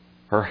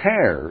 Her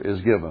hair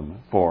is given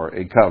for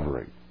a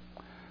covering.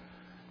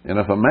 And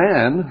if a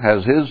man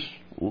has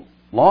his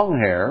long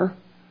hair,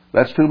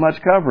 that's too much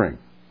covering.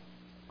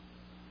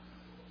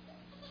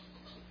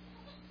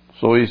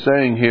 So he's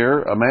saying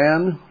here, a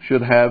man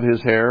should have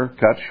his hair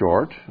cut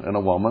short, and a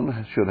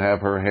woman should have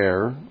her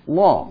hair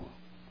long.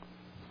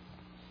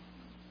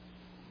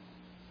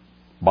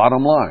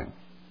 Bottom line,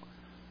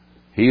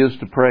 he is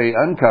to pray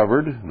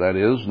uncovered, that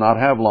is, not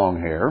have long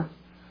hair,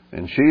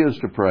 and she is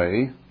to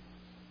pray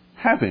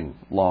having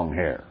long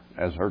hair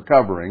as her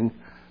covering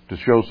to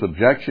show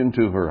subjection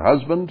to her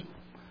husband,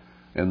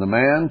 and the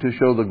man to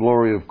show the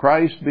glory of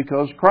Christ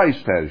because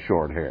Christ has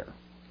short hair.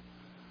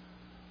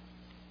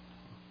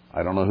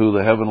 I don't know who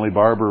the heavenly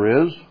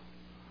barber is,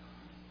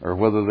 or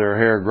whether their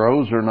hair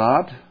grows or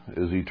not,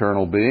 as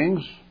eternal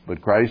beings,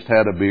 but Christ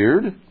had a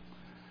beard,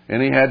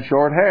 and he had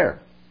short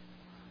hair.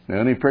 Now,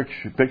 any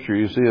picture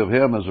you see of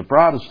him as a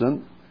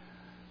Protestant,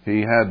 he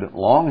had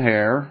long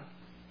hair,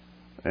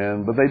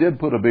 but they did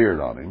put a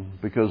beard on him,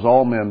 because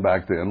all men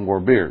back then wore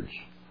beards.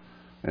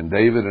 And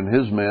David and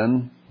his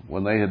men,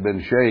 when they had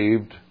been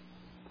shaved,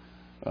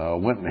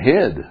 went and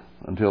hid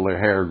until their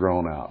hair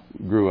grew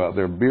out,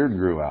 their beard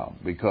grew out,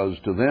 because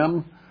to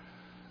them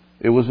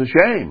it was a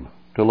shame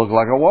to look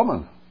like a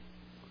woman,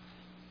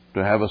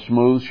 to have a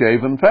smooth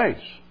shaven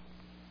face.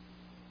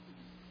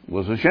 It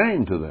was a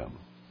shame to them.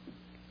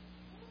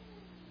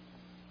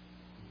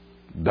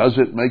 Does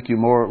it make you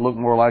look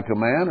more like a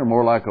man or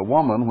more like a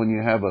woman when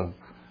you have a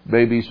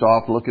baby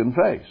soft looking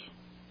face?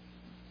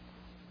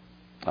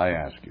 I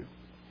ask you.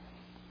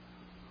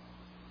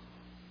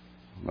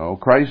 No,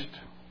 Christ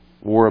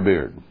wore a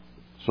beard.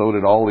 So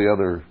did all the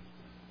other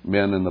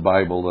men in the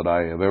Bible that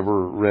I have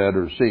ever read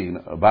or seen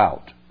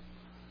about.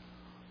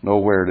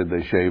 Nowhere did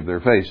they shave their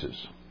faces.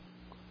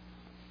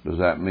 Does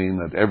that mean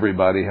that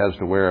everybody has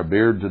to wear a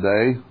beard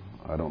today?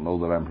 I don't know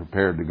that I'm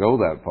prepared to go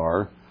that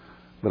far,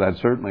 but I'd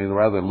certainly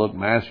rather look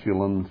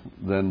masculine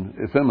than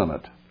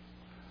effeminate.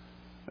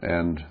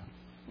 And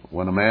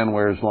when a man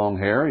wears long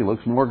hair, he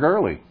looks more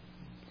girly.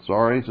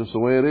 Sorry, it's just the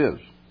way it is.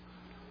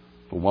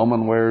 If a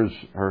woman wears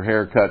her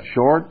hair cut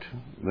short,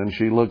 then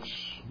she looks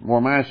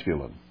more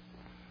masculine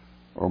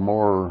or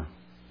more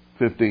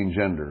 15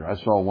 gender. I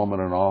saw a woman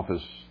in an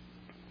office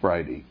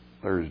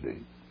Thursday.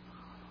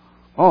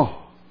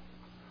 Oh,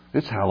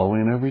 it's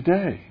Halloween every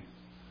day.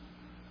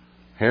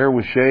 Hair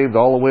was shaved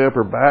all the way up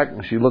her back,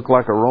 and she looked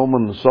like a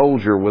Roman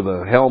soldier with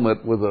a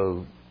helmet with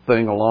a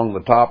thing along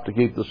the top to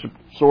keep the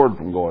sword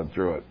from going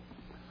through it.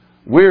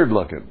 Weird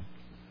looking.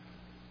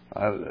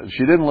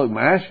 She didn't look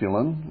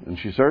masculine, and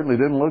she certainly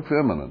didn't look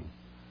feminine.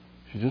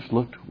 She just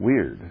looked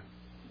weird.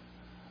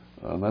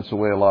 And that's the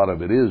way a lot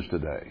of it is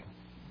today.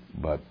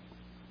 But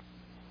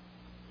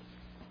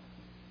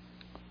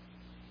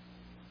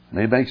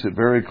he makes it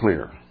very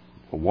clear.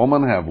 If a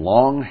woman have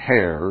long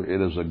hair,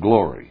 it is a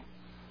glory,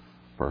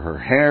 for her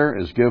hair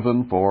is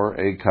given for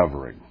a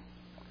covering.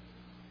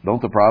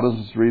 Don't the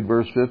Protestants read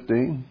verse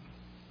 15?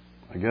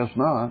 I guess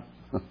not.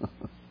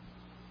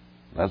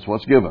 That's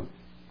what's given.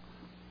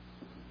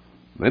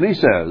 Then he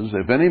says,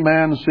 if any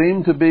man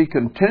seem to be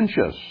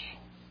contentious,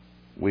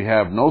 we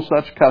have no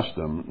such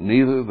custom,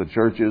 neither the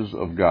churches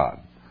of God.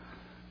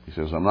 He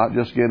says, I'm not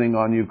just getting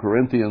on you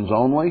Corinthians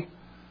only,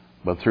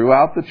 but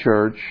throughout the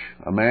church,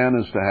 a man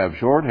is to have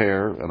short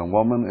hair and a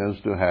woman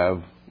is to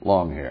have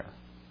long hair.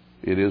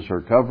 It is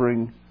her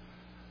covering,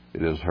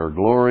 it is her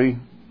glory,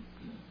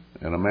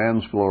 and a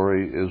man's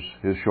glory is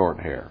his short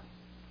hair.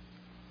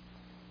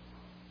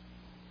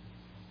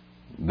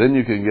 Then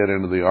you can get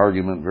into the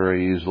argument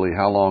very easily,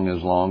 how long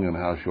is long and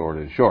how short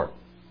is short.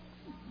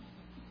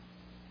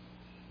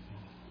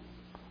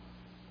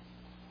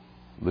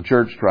 The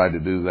church tried to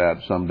do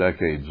that some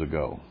decades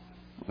ago,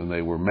 and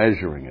they were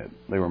measuring it.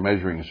 They were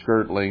measuring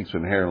skirt lengths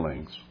and hair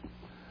lengths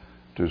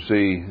to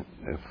see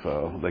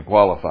if they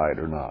qualified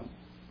or not.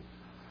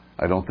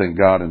 I don't think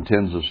God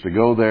intends us to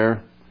go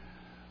there,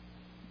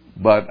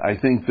 but I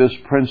think this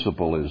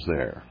principle is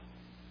there.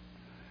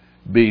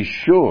 Be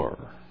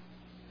sure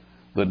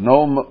that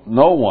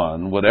no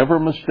one would ever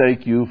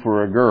mistake you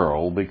for a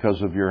girl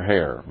because of your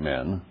hair,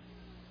 men.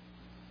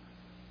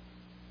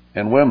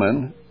 And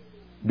women,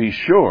 be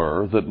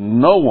sure that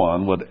no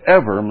one would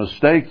ever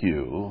mistake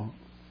you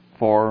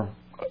for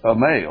a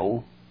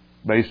male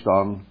based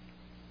on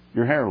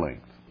your hair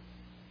length.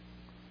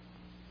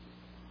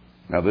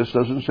 Now, this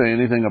doesn't say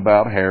anything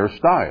about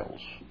hairstyles.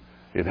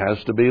 It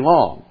has to be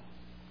long.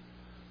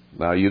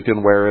 Now, you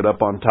can wear it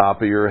up on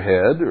top of your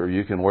head, or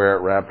you can wear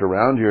it wrapped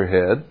around your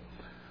head,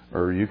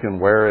 or you can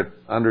wear it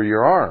under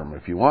your arm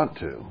if you want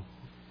to.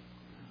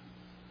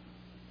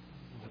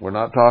 We're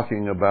not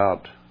talking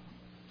about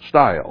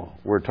style.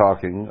 We're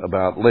talking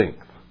about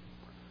length.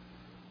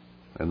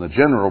 And the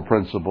general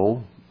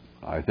principle,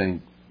 I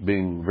think,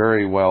 being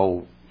very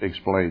well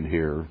explained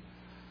here,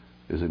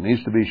 is it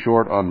needs to be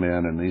short on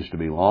men and needs to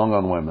be long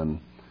on women,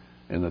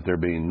 and that there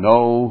be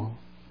no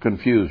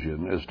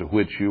confusion as to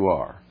which you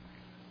are.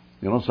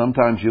 You know,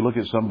 sometimes you look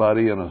at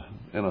somebody in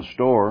a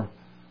store.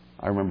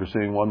 I remember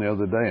seeing one the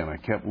other day, and I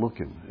kept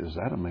looking. Is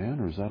that a man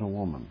or is that a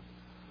woman?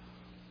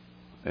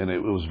 And it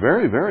was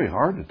very, very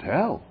hard to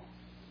tell.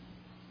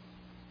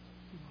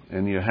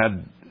 And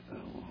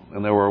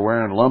they were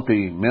wearing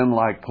lumpy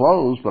men-like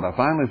clothes, but I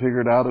finally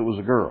figured out it was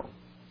a girl.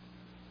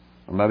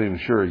 I'm not even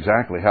sure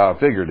exactly how I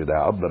figured it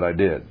out, but I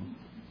did.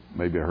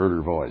 Maybe I heard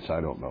her voice, I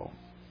don't know.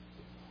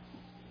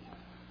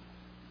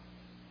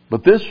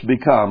 But this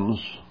becomes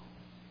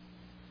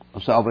a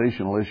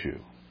salvational issue.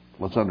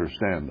 Let's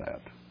understand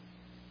that.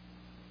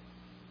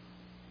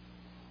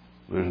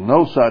 There's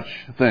no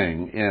such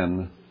thing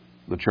in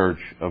the church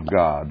of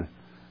God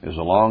as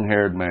a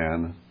long-haired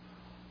man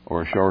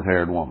or a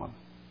short-haired woman.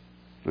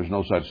 There's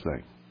no such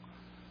thing.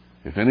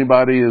 If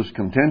anybody is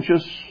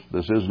contentious,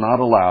 this is not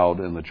allowed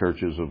in the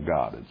churches of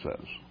God, it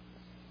says.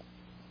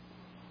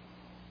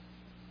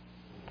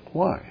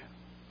 Why?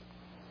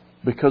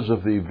 Because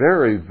of the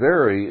very,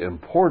 very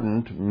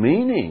important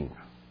meaning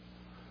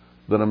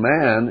that a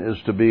man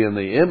is to be in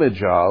the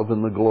image of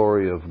and the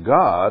glory of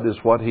God is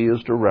what he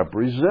is to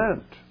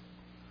represent.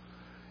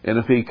 And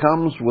if he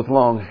comes with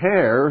long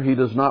hair, he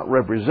does not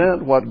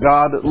represent what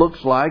God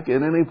looks like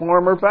in any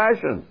form or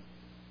fashion.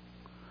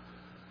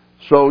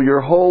 So your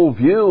whole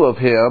view of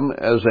him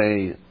as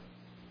a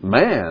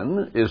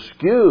man is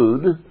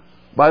skewed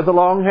by the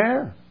long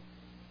hair.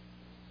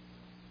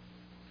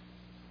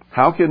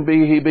 How can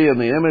he be in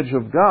the image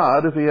of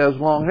God if he has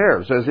long hair?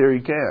 It says here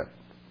he can't.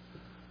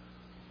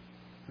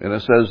 And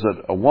it says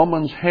that a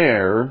woman's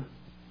hair,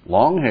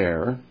 long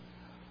hair,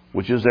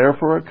 which is there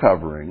for a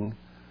covering,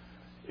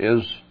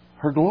 is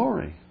her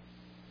glory,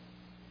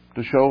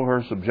 to show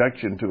her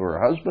subjection to her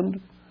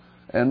husband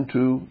and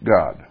to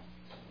God.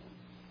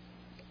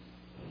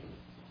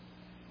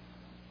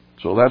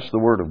 So that's the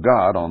Word of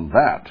God on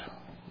that,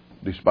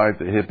 despite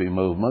the hippie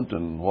movement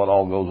and what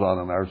all goes on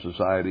in our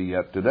society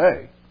yet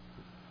today.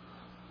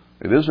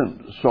 It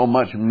isn't so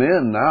much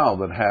men now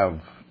that have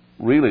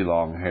really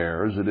long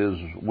hairs. It is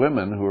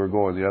women who are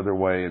going the other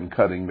way and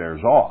cutting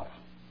theirs off.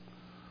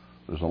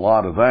 There's a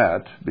lot of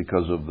that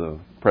because of the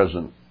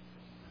present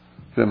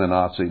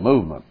feminazi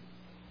movement.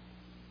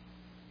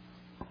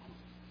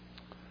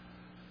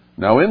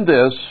 Now in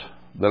this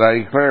that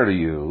I declare to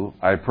you,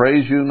 I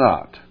praise you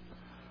not,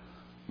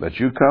 that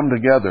you come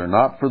together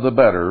not for the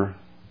better,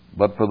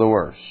 but for the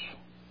worse.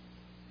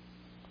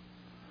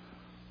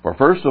 For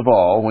first of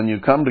all, when you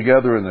come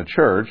together in the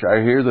church,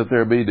 I hear that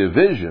there be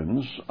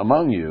divisions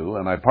among you,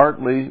 and I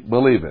partly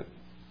believe it.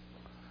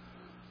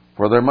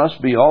 For there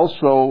must be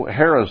also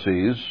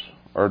heresies,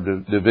 or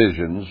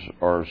divisions,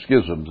 or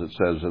schisms, it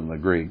says in the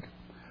Greek,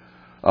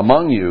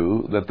 among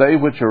you, that they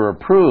which are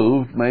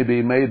approved may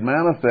be made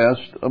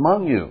manifest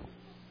among you.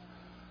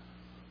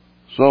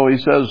 So he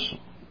says,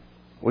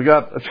 we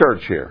got a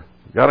church here,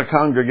 got a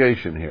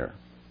congregation here.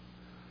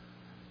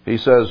 He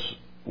says,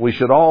 we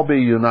should all be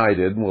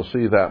united, and we'll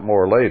see that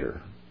more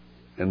later,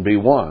 and be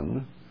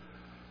one.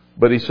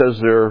 But he says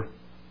there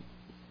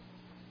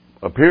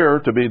appear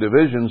to be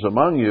divisions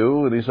among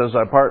you, and he says,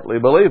 I partly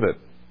believe it.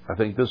 I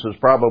think this is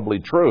probably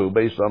true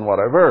based on what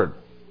I've heard.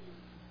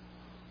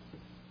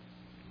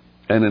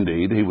 And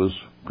indeed, he was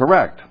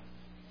correct.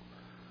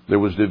 There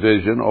was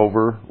division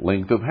over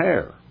length of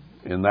hair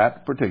in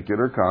that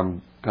particular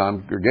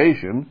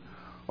congregation,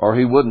 or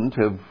he wouldn't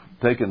have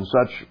taken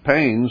such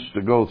pains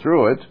to go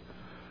through it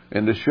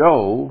and to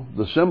show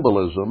the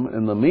symbolism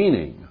and the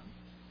meaning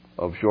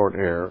of short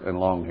hair and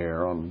long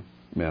hair on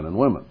men and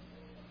women.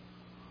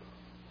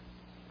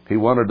 He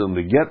wanted them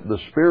to get the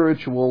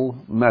spiritual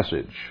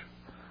message.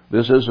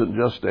 This isn't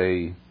just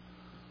a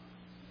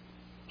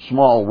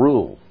small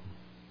rule.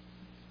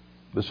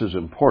 This is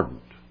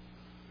important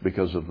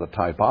because of the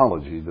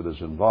typology that is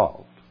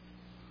involved.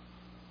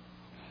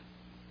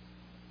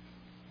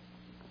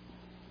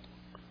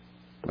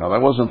 Now,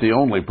 that wasn't the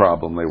only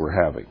problem they were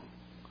having.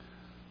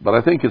 But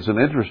I think it's an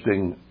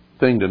interesting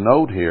thing to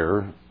note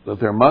here that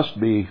there must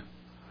be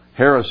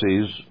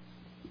heresies,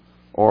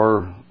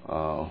 or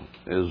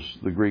as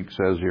the Greek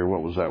says here,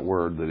 what was that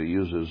word that he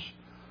uses?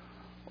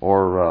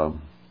 Or,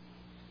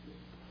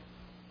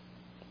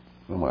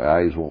 my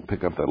eyes won't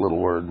pick up that little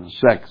word,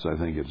 sects, I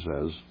think it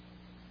says.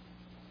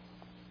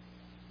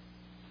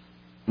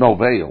 No,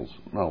 veils.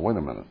 No, wait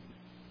a minute.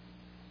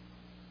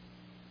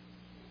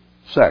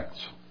 Sects.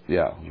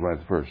 Yeah, it was right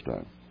the first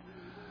time.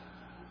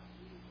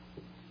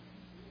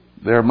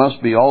 There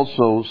must be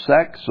also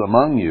sects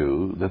among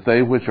you, that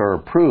they which are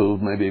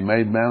approved may be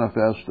made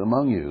manifest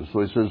among you.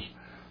 So he says,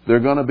 there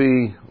are going to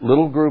be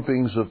little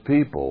groupings of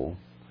people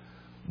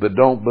that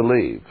don't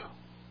believe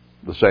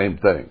the same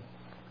thing.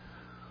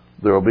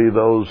 There will be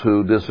those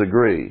who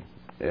disagree.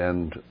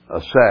 And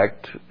a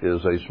sect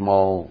is a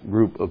small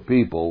group of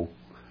people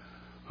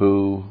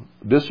who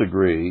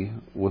disagree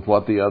with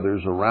what the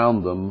others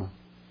around them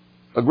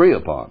agree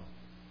upon.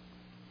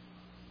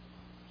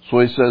 So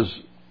he says,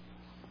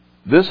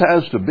 this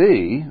has to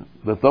be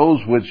that those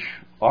which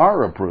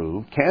are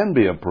approved, can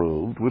be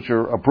approved, which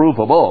are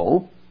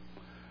approvable,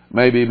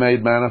 may be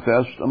made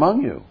manifest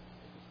among you.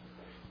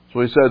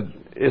 So he said,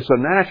 it's a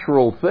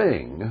natural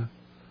thing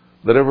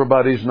that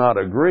everybody's not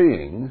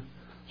agreeing,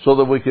 so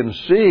that we can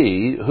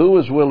see who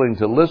is willing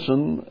to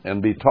listen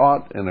and be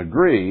taught and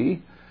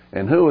agree,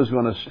 and who is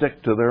going to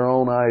stick to their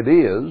own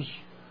ideas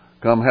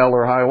come hell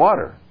or high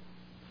water.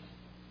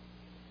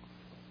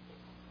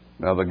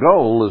 Now, the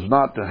goal is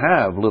not to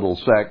have little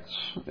sects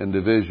and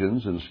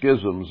divisions and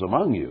schisms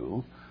among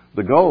you.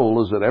 The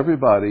goal is that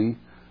everybody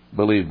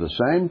believe the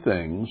same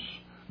things,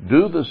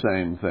 do the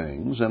same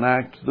things, and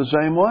act the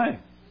same way.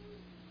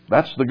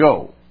 That's the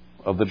goal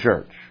of the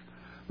church.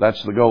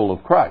 That's the goal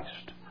of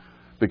Christ,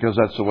 because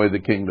that's the way the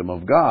kingdom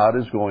of God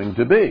is going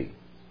to be.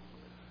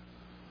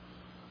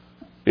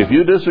 If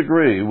you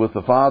disagree with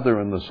the Father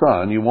and the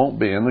Son, you won't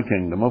be in the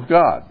kingdom of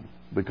God,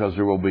 because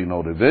there will be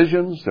no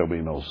divisions, there will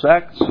be no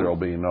sects, there will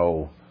be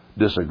no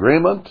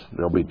disagreement,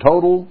 there will be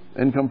total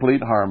and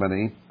complete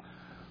harmony,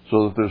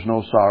 so that there's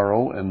no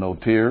sorrow and no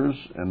tears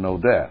and no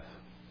death.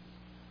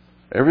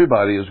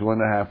 Everybody is going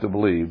to have to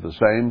believe the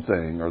same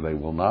thing, or they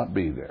will not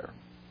be there.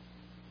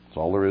 That's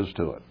all there is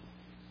to it.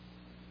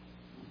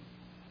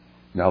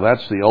 Now,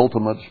 that's the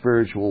ultimate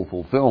spiritual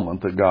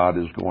fulfillment that God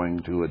is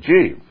going to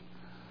achieve.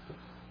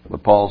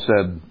 But Paul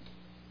said,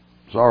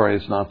 sorry,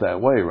 it's not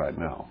that way right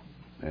now.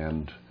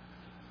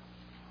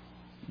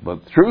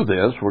 But through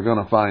this, we're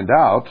going to find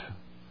out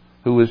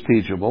who is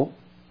teachable,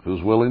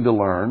 who's willing to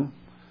learn,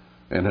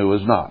 and who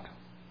is not.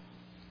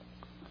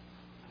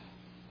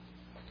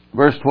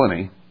 Verse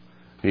 20,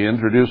 he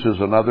introduces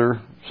another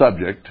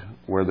subject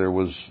where there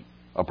was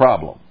a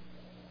problem.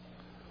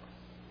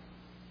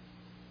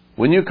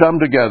 When you come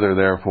together,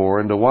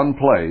 therefore, into one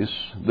place,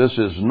 this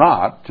is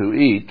not to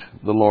eat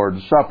the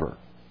Lord's Supper.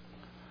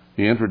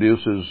 He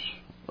introduces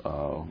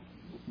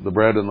the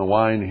bread and the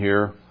wine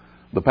here.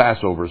 The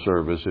Passover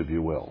service, if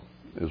you will,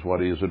 is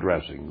what he is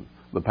addressing.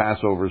 The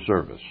Passover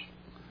service.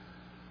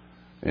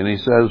 And he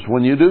says,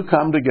 when you do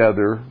come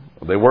together,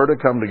 they were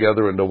to come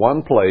together into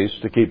one place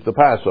to keep the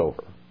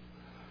Passover.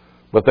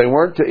 But they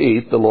weren't to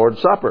eat the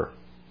Lord's Supper.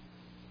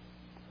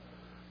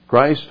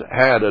 Christ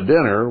had a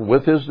dinner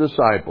with his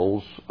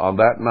disciples on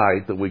that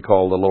night that we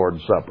call the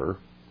Lord's Supper.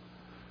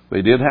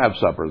 They did have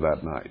supper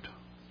that night.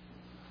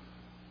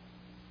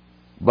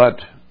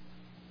 But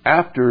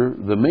after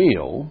the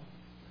meal,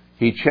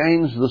 he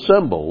changed the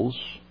symbols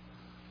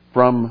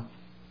from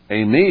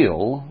a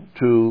meal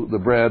to the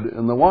bread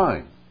and the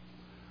wine.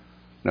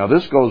 Now,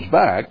 this goes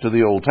back to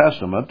the Old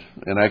Testament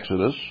in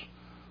Exodus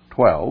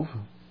 12,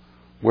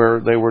 where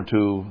they were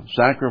to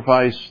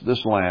sacrifice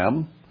this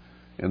lamb,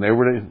 and they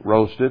were to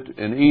roast it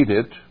and eat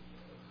it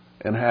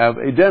and have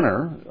a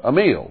dinner, a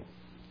meal.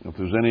 If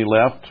there's any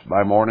left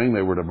by morning,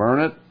 they were to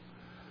burn it.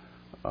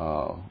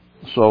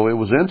 So it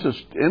was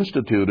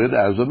instituted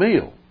as a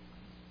meal.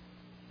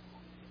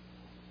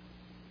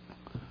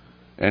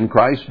 And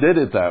Christ did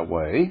it that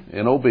way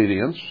in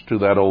obedience to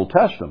that Old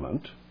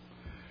Testament.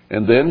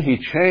 And then he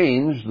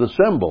changed the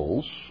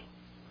symbols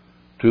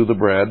to the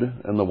bread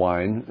and the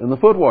wine and the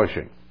foot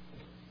washing.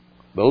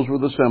 Those were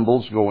the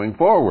symbols going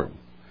forward.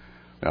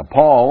 Now,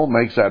 Paul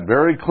makes that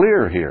very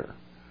clear here.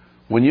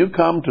 When you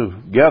come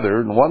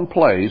together in one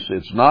place,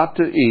 it's not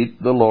to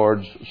eat the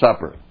Lord's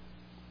Supper.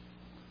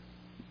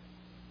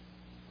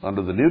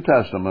 Under the New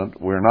Testament,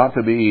 we're not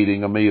to be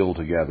eating a meal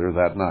together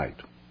that night.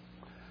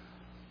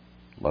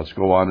 Let's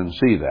go on and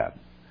see that.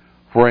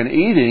 For in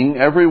eating,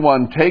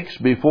 everyone takes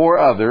before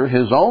other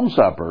his own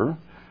supper,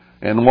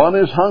 and one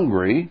is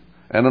hungry,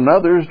 and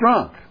another is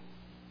drunk.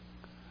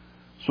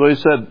 So he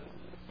said,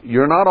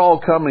 you're not all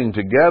coming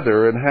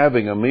together and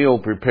having a meal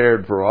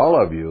prepared for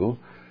all of you.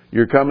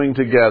 You're coming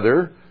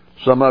together.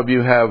 Some of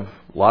you have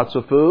lots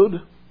of food,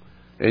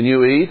 and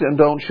you eat and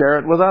don't share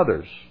it with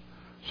others.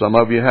 Some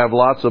of you have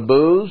lots of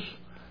booze,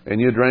 and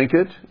you drink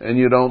it, and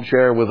you don't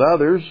share with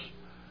others.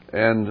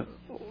 And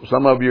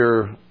some of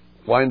you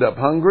wind up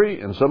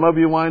hungry, and some of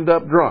you wind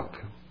up drunk.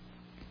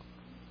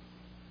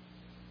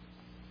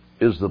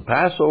 Is the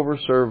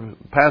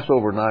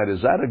Passover night,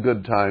 is that a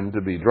good time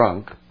to be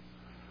drunk,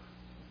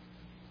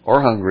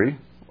 or hungry,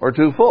 or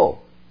too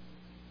full?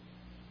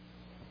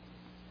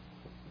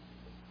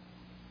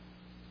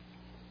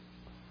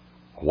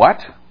 What?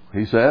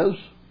 He says,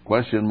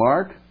 question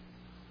mark.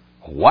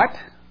 What?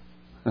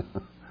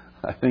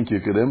 I think you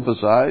could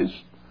emphasize.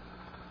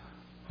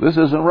 This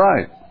isn't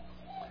right.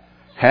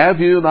 Have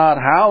you not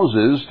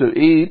houses to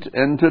eat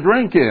and to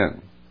drink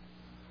in?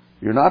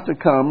 You're not to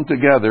come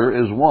together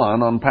as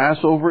one on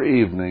Passover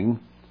evening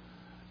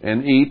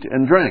and eat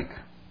and drink.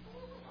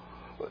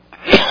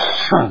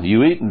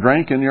 You eat and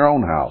drink in your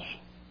own house.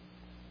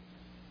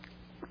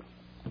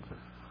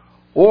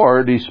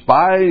 Or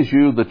despise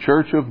you the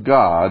church of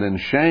God and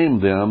shame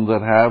them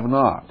that have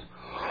not.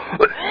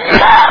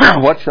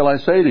 What shall I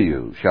say to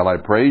you? Shall I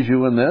praise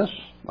you in this?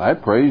 I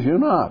praise you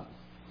not.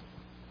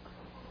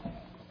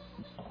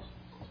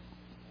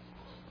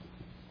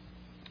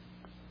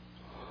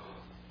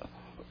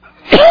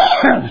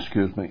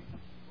 Excuse me.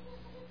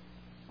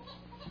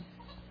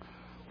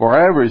 For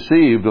I have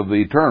received of the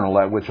eternal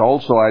that which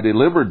also I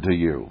delivered to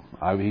you.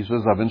 He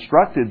says, I've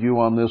instructed you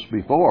on this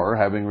before,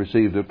 having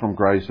received it from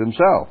Christ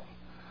himself.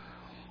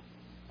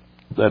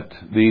 that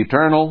the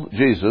eternal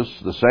Jesus,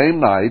 the same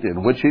night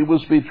in which he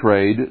was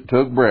betrayed,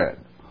 took bread.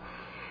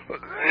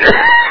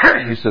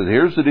 He said,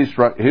 here's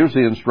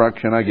the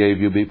instruction I gave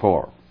you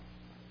before.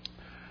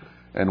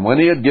 And when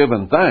he had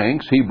given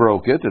thanks, he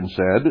broke it and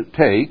said,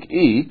 take,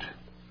 eat,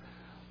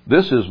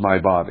 this is my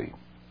body.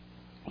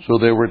 So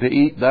they were to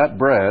eat that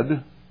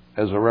bread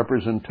as a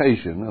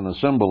representation and a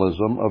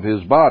symbolism of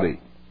his body,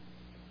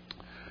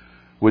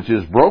 which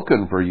is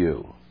broken for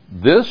you.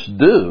 This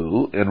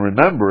do in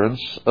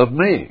remembrance of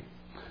me.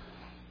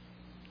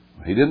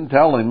 He didn't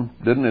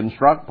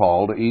instruct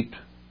Paul to eat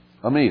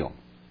a meal.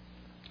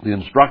 He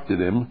instructed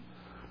him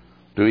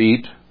to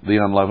eat the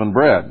unleavened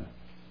bread.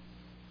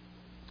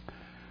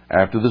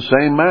 After the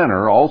same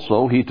manner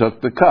also he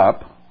took the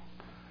cup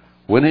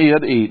when he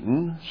had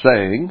eaten,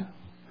 saying,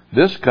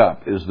 this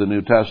cup is the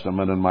New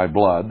Testament in my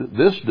blood.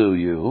 This do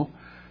you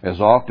as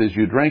oft as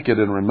you drink it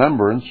in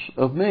remembrance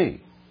of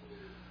me.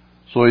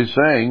 So he's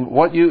saying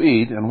what you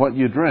eat and what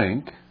you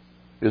drink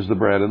is the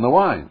bread and the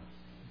wine,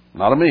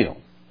 not a meal.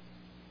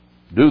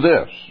 Do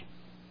this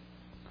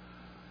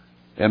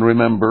and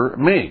remember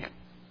me.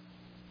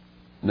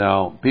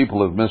 Now,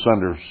 people have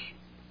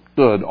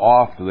misunderstood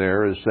oft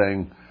there as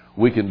saying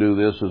we can do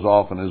this as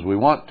often as we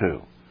want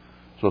to.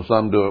 So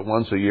some do it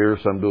once a year,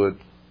 some do it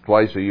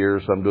twice a year,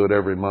 some do it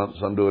every month,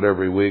 some do it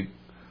every week.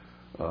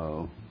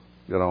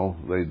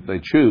 They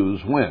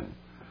choose when.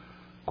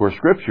 Of course,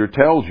 Scripture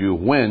tells you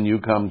when you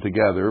come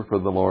together for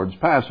the Lord's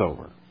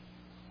Passover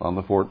on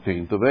the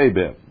 14th of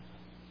Abib.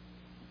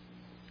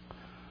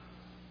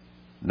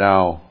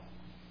 Now,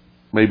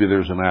 maybe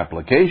there's an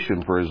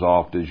application for as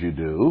oft as you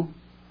do,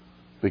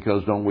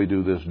 because don't we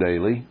do this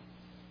daily?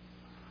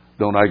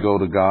 Don't I go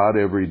to God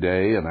every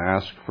day and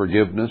ask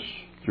forgiveness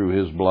through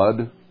His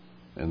blood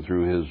and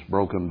through His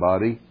broken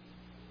body?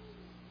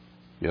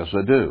 Yes,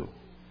 I do.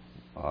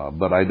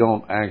 But I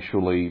don't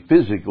actually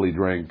physically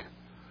drink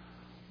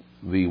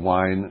the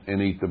wine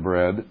and eat the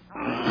bread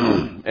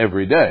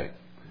every day.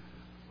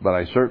 But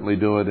I certainly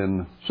do it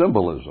in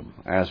symbolism,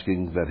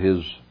 asking that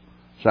His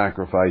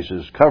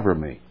sacrifices cover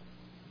me.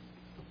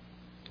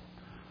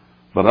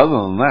 But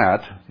other than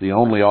that, the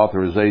only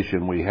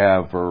authorization we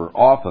have for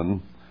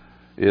often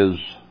is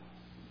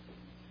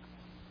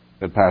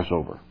at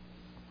Passover.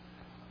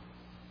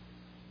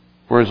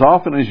 For as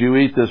often as you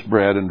eat this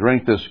bread and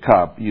drink this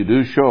cup, you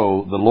do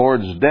show the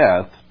Lord's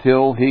death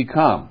till He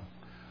come.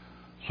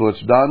 So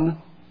it's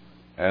done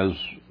as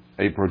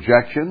a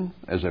projection,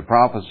 as a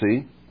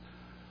prophecy,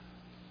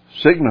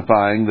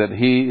 signifying that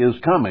He is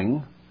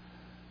coming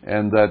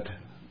and that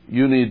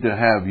you need to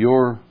have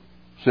your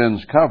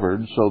sins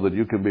covered so that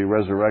you can be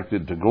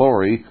resurrected to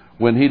glory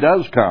when He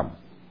does come.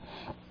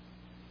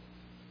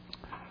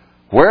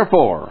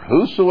 Wherefore,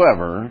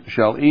 whosoever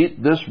shall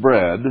eat this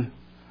bread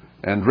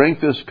and drink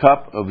this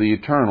cup of the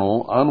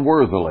eternal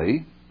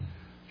unworthily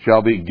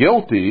shall be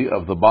guilty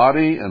of the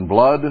body and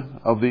blood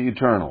of the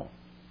eternal.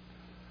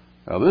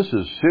 Now this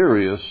is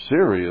serious,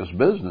 serious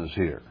business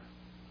here.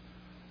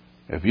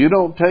 If you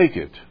don't take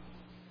it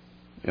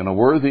in a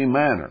worthy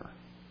manner,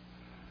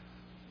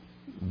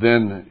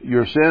 then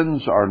your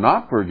sins are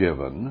not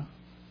forgiven,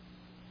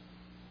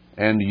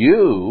 and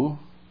you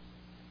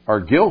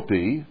are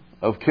guilty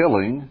of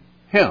killing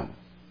Him.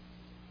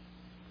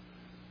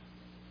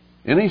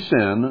 Any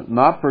sin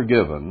not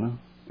forgiven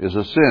is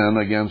a sin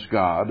against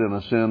God and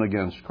a sin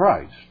against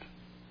Christ.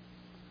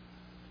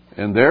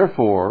 And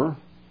therefore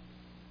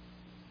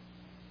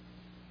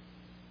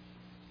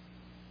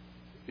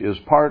is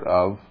part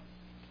of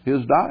His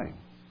dying,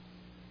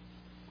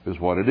 is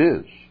what it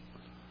is.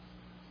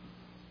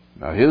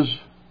 Now His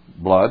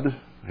blood,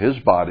 His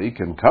body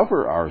can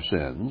cover our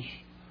sins,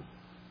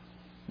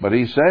 but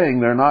He's saying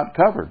they're not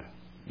covered.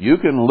 You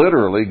can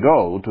literally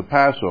go to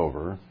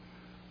Passover,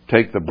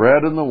 take the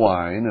bread and the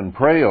wine and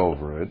pray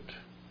over it,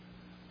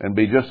 and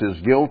be just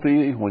as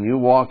guilty when you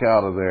walk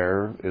out of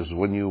there as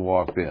when you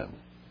walked in.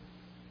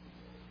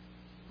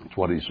 That's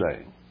what He's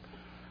saying.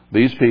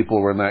 These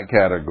people were in that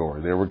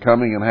category. They were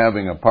coming and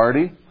having a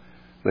party.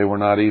 They were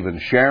not even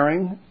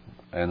sharing,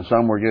 and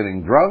some were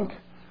getting drunk.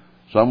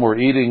 Some were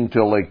eating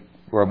till they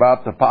were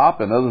about to pop,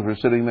 and others were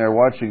sitting there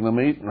watching them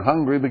eat and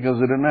hungry because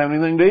they didn't have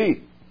anything to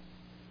eat.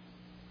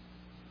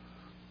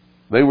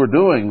 They were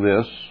doing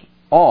this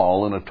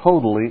all in a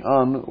totally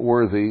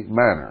unworthy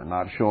manner,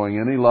 not showing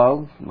any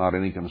love, not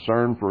any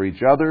concern for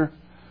each other,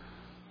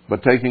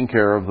 but taking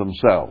care of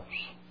themselves.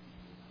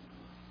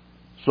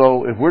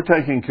 So if we're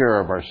taking care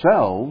of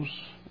ourselves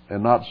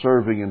and not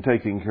serving and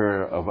taking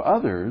care of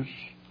others,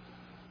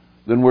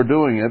 then we're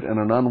doing it in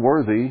an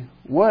unworthy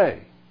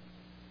way.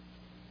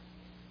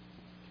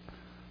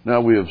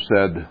 Now we have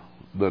said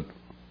that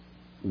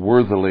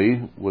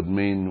worthily would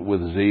mean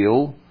with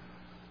zeal,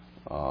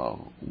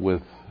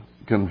 with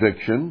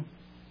conviction,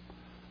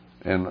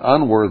 and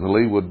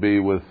unworthily would be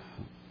with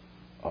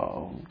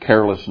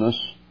carelessness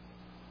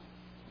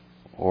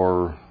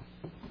or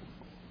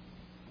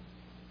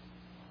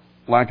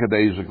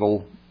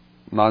lackadaisical,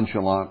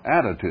 nonchalant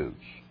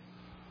attitudes.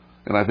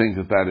 And I think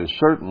that that is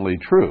certainly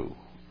true.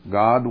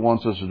 God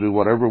wants us to do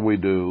whatever we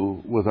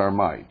do with our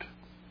might.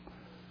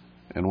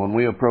 And when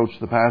we approach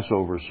the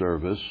Passover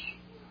service,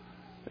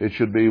 it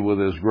should be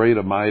with as great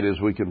a might as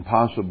we can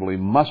possibly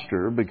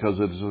muster, because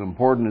it is as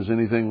important as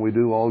anything we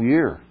do all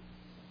year.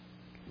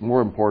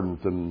 More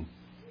important than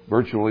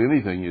virtually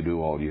anything you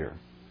do all year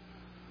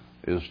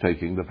is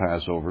taking the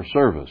Passover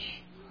service.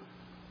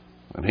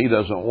 And He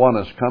doesn't want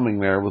us coming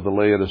there with a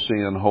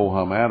Laodicean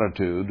ho-hum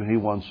attitude. He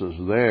wants us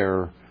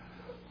there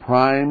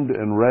primed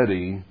and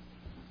ready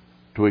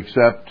to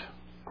accept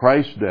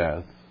Christ's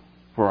death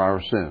for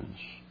our sins,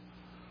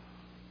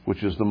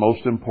 which is the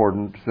most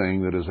important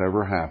thing that has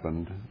ever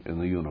happened in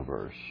the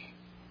universe,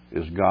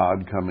 is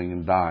God coming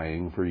and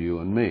dying for you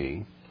and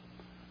me,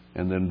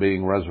 and then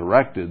being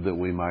resurrected that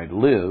we might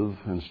live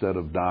instead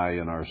of die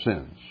in our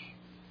sins.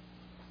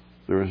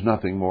 There is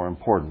nothing more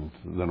important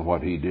than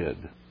what He did.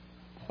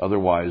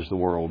 Otherwise, the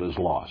world is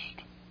lost.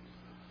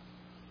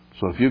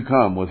 So if you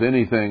come with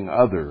anything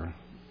other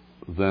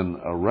than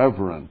a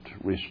reverent,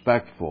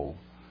 respectful,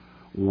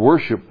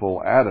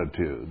 worshipful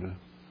attitude,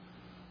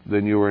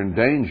 then you are in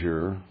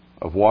danger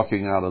of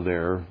walking out of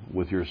there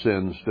with your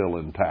sins still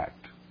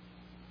intact.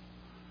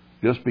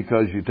 Just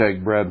because you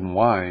take bread and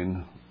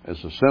wine as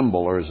a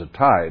symbol or as a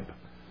type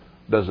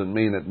doesn't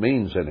mean it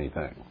means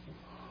anything.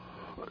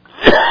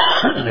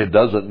 It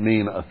doesn't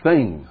mean a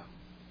thing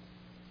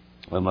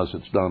unless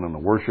it's done in a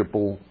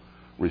worshipful,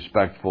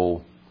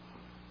 respectful,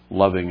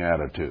 loving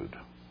attitude.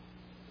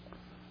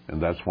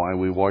 And that's why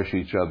we wash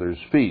each other's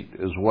feet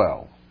as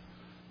well,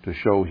 to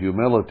show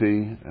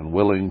humility and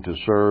willing to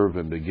serve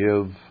and to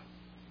give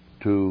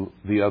to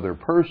the other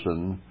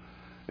person,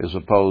 as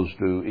opposed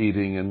to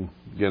eating and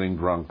getting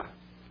drunk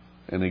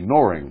and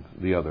ignoring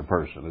the other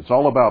person. It's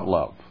all about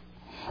love.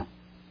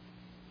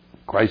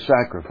 Christ's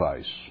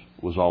sacrifice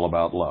was all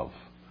about love.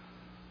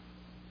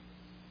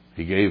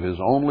 He gave His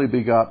only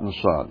begotten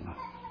Son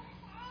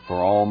for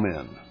all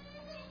men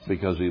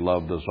because He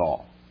loved us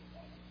all.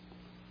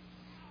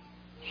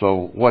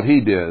 So what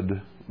He did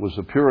was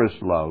the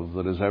purest love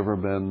that has ever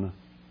been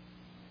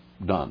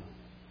done.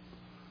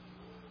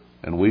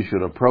 And we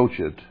should approach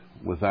it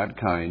with that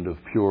kind of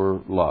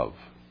pure love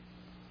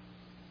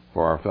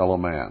for our fellow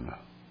man,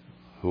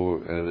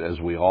 who, as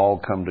we all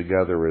come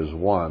together as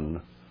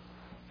one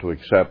to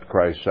accept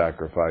Christ's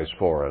sacrifice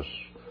for us,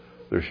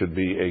 there should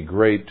be a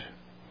great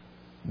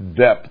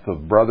depth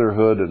of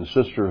brotherhood and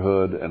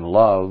sisterhood and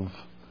love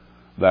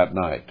that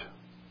night,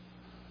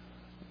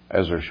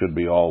 as there should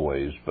be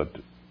always, but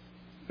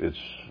it's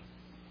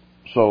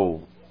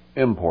so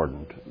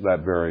important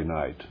that very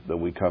night that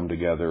we come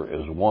together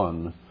as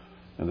one,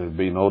 and there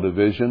be no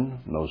division,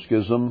 no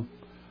schism,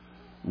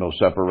 no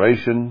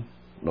separation,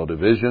 no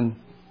division,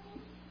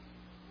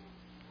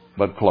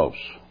 but close,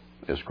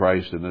 as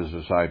Christ and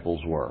His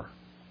disciples were.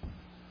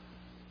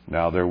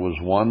 Now, there was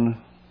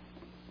one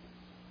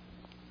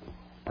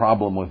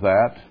problem with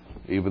that,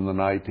 even the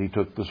night He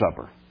took the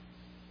supper,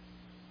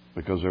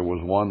 because there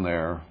was one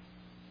there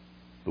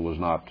that was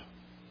not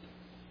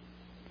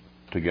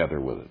together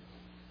with it,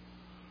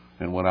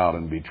 and went out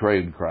and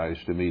betrayed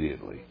Christ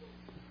immediately.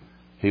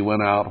 He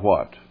went out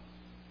what?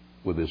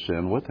 With his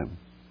sin with him.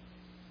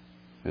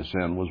 His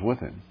sin was with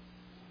him.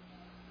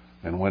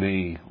 And when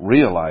he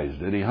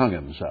realized it, he hung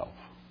himself.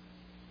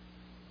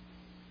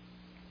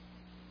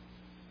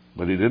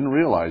 But he didn't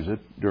realize it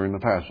during the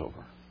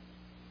Passover.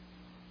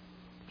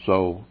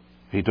 So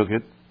he took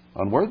it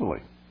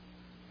unworthily.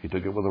 He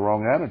took it with the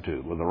wrong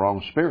attitude, with the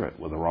wrong spirit,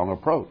 with the wrong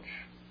approach,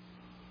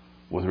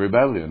 with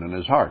rebellion in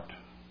his heart,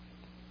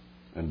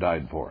 and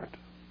died for it.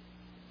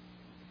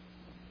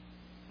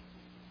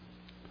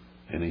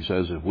 And he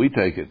says, if we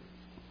take it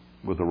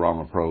with the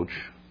wrong approach,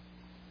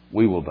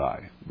 we will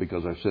die,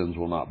 because our sins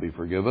will not be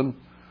forgiven,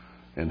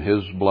 and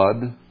His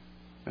blood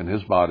and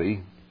His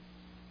body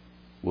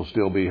will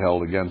still be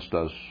held against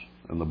us,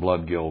 and the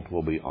blood guilt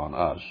will be on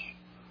us,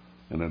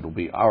 and it will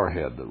be our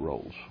head that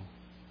rolls.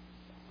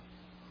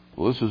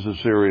 Well, this is as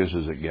serious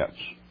as it gets.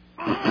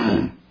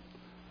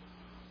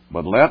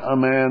 But let a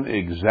man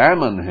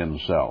examine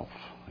himself,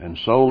 and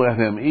so let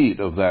him eat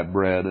of that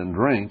bread and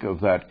drink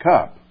of that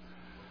cup.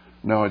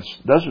 Now, it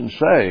doesn't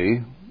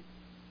say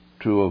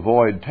to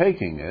avoid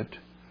taking it.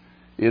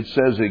 It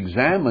says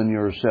examine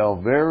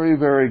yourself very,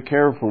 very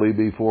carefully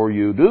before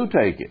you do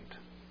take it.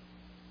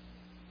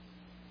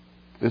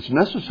 It's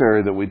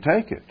necessary that we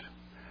take it.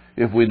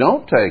 If we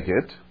don't take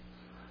it,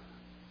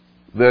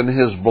 then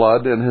His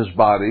blood and His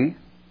body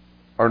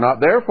are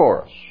not there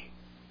for us.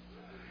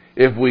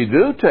 If we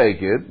do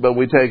take it, but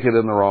we take it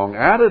in the wrong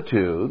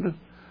attitude,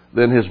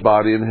 then His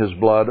body and His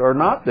blood are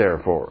not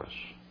there for us.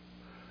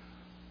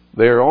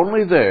 They are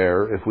only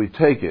there if we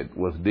take it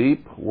with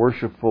deep,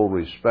 worshipful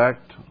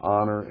respect,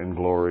 honor, and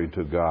glory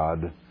to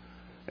God,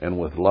 and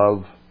with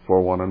love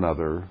for one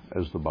another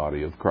as the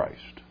body of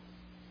Christ.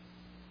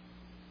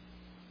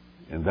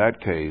 In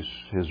that case,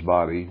 His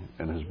body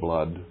and His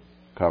blood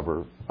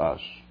cover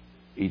us,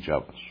 each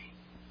of us.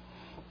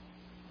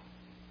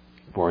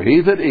 For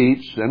he that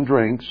eats and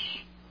drinks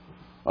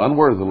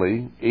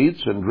unworthily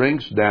eats and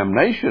drinks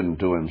damnation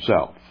to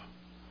himself,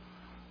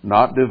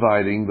 not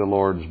dividing the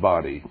Lord's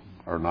body,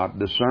 or not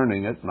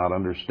discerning it, not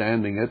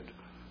understanding it,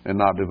 and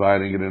not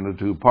dividing it into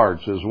two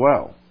parts as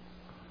well.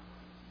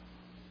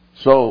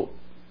 So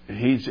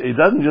he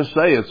doesn't just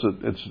say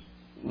it's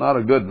not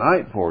a good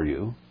night for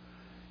you.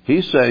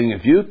 He's saying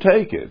if you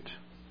take it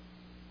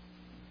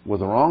with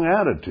the wrong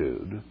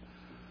attitude,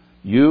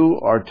 you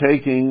are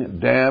taking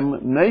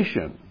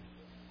damnation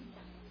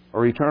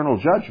or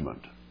eternal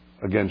judgment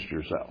against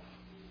yourself.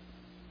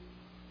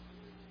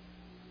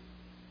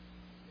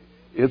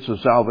 It's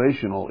a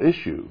salvational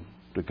issue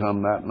to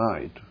come that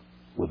night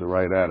with the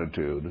right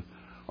attitude,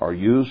 or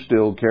you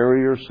still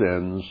carry your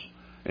sins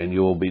and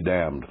you will be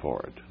damned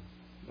for it.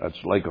 That's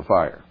lake of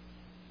fire.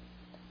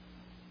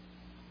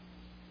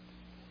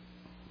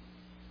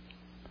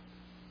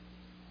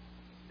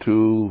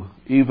 To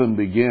even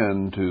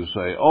begin to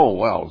say, oh,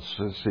 well,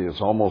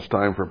 it's almost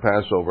time for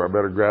Passover. I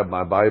better grab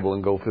my Bible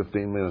and go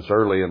 15 minutes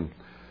early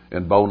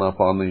and bone up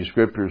on these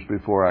scriptures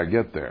before I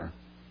get there.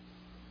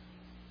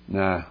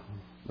 Nah,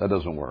 that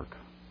doesn't work.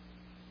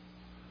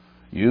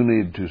 You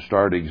need to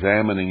start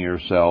examining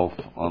yourself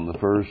on the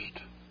first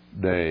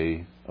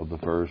day of the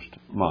first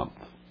month.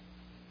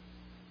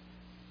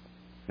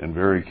 And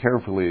very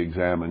carefully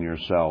examine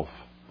yourself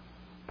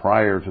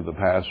prior to the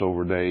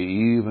Passover day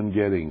even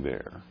getting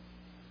there,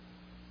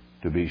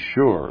 to be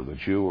sure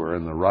that you are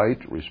in the right,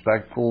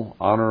 respectful,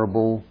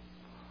 honorable,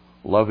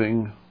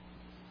 loving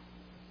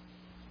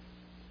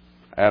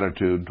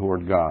attitude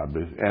toward God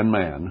and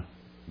man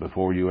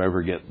before you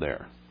ever get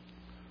there.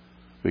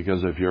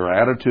 Because if your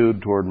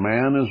attitude toward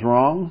man is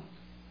wrong,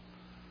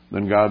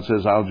 then God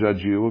says, I'll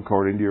judge you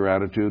according to your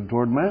attitude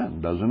toward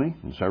man, doesn't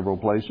he? In several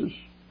places.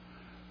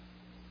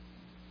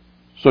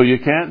 So you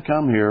can't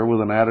come here with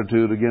an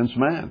attitude against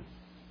man.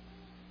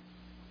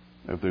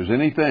 If there's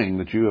anything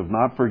that you have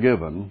not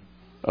forgiven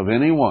of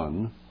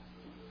anyone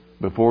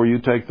before you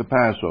take the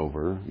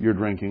Passover, you're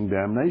drinking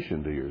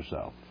damnation to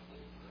yourself.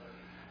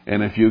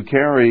 And if you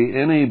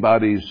carry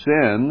anybody's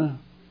sin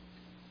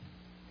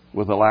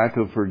with a lack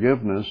of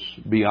forgiveness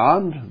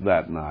beyond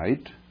that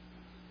night,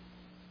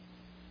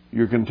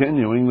 you're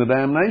continuing the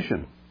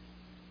damnation.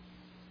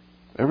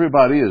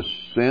 Everybody's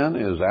sin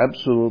is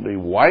absolutely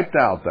wiped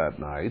out that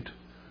night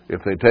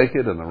if they take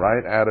it in the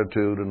right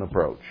attitude and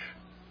approach.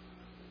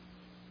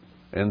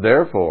 And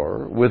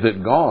therefore, with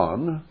it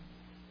gone,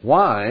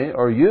 why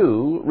are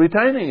you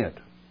retaining it?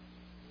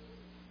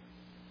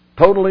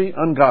 Totally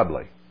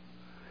ungodly.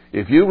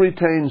 If you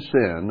retain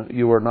sin,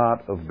 you are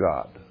not of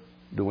God.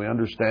 Do we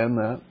understand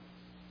that?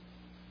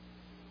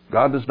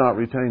 God does not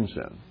retain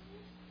sin.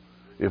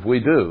 If we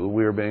do,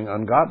 we are being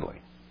ungodly.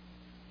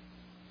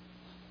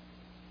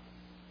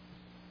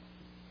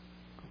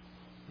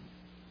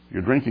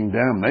 You're drinking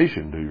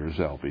damnation to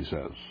yourself, he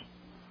says.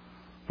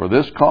 For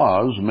this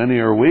cause many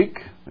are weak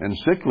and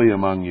sickly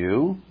among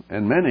you,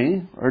 and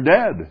many are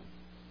dead.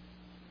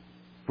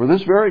 For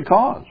this very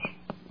cause,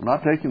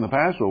 not taking the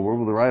Passover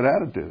with the right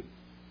attitude.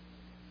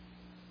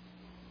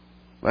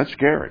 That's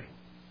scary.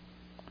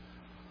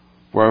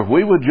 For if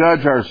we would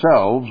judge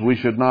ourselves, we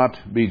should not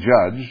be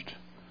judged.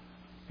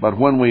 But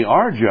when we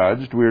are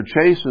judged, we are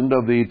chastened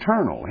of the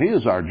eternal. He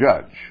is our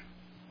judge.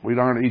 We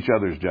aren't each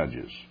other's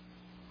judges.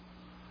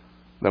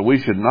 That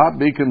we should not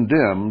be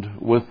condemned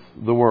with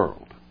the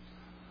world.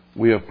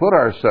 We have put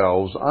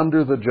ourselves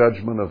under the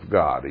judgment of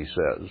God, he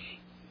says.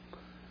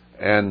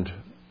 And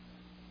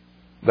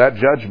that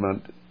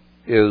judgment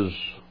is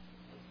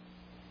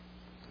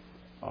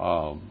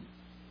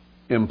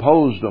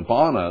imposed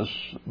upon us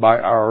by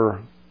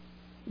our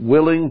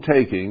willing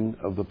taking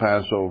of the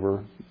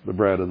Passover, the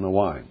bread and the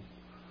wine.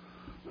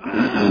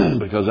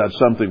 Because that's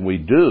something we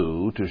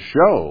do to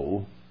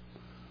show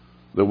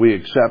that we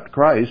accept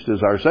Christ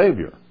as our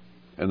Savior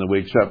and that we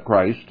accept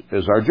Christ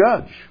as our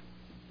judge.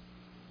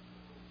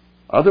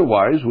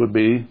 Otherwise, would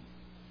be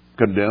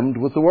condemned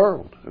with the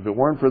world. If it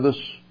weren't for this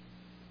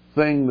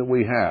thing that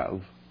we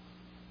have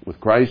with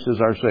Christ as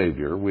our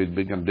Savior, we'd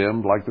be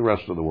condemned like the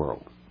rest of the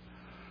world.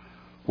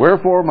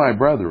 Wherefore, my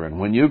brethren,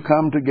 when you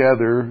come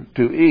together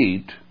to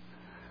eat,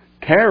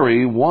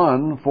 tarry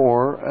one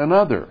for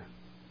another.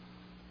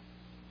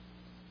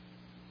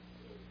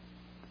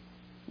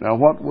 Now,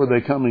 what were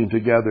they coming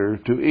together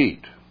to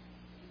eat?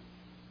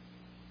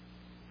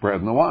 Bread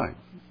and the wine.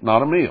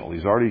 Not a meal.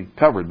 He's already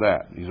covered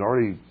that. He's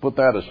already put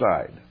that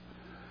aside.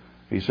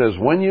 He says,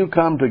 when you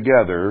come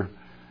together,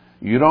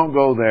 you don't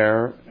go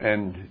there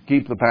and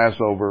keep the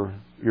Passover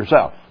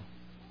yourself,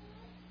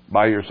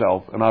 by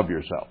yourself and of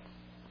yourself.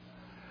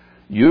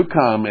 You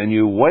come and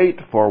you wait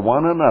for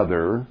one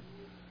another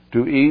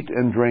to eat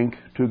and drink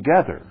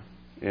together,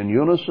 in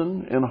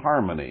unison, in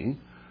harmony,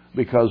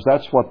 because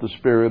that's what the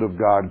Spirit of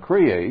God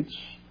creates,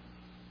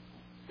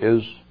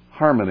 is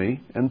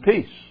harmony and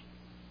peace.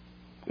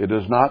 It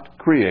does not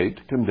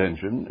create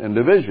contention and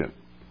division.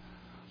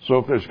 So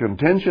if there's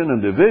contention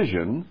and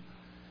division,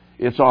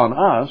 it's on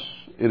us,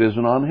 it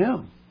isn't on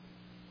him.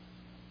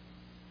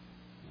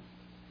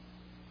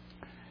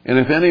 And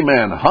if any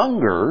man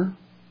hunger,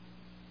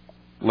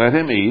 let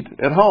him eat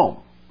at home.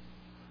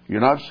 You're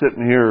not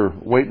sitting here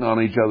waiting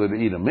on each other to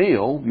eat a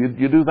meal.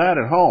 You do that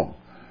at home.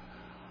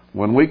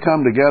 When we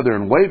come together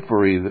and wait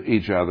for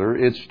each other,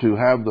 it's to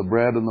have the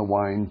bread and the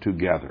wine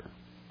together.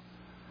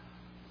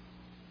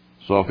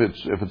 So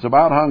if it's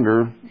about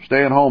hunger,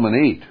 stay at home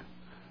and eat.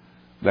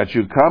 That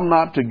you come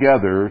not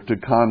together to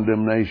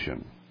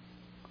condemnation.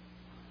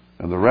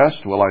 And the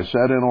rest will I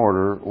set in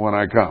order when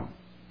I come.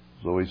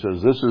 So he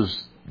says this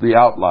is the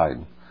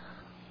outline.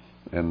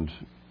 And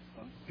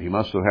he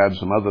must have had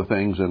some other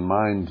things in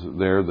mind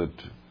there that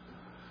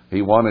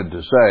he wanted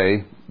to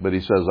say, but he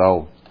says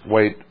I'll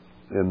wait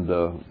and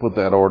put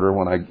that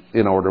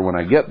in order when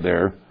I get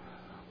there.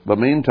 But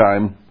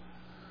meantime,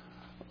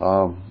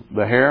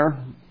 the hair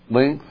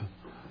length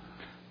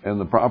and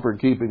the proper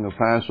keeping of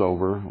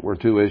Passover were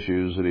two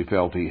issues that he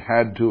felt he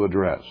had to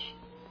address.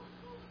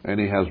 And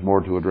he has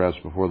more to address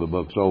before the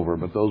book's over,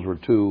 but those were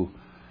two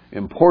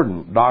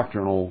important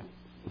doctrinal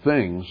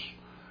things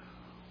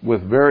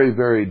with very,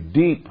 very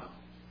deep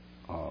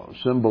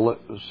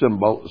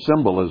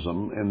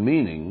symbolism and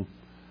meaning.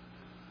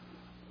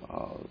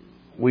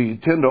 We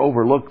tend to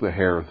overlook the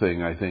hair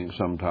thing, I think,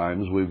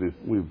 sometimes.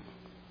 We've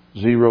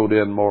zeroed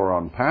in more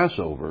on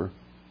Passover,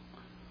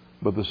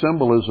 but the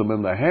symbolism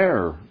in the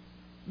hair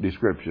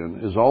description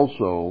is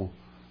also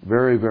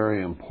very,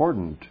 very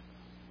important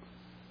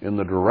in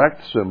the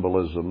direct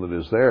symbolism that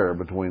is there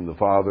between the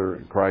Father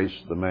and Christ,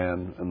 the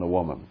man and the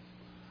woman,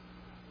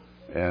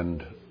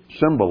 and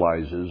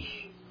symbolizes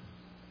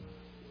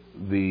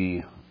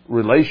the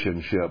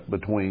relationship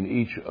between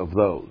each of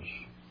those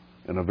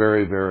in a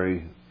very,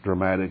 very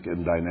dramatic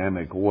and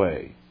dynamic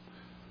way.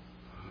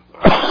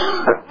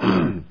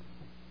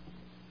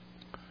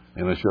 And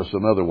it's just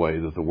another way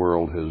that the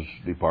world has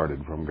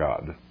departed from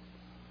God.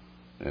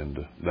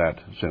 And that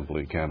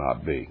simply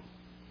cannot be.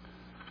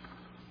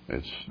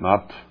 It's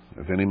not,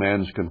 if any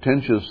man's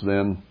contentious,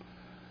 then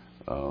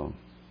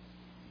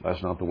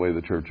that's not the way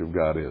the Church of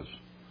God is.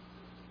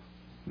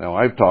 Now,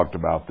 I've talked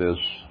about this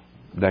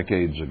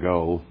decades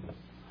ago,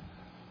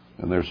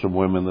 and there's some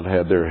women that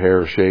had their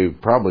hair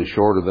shaved probably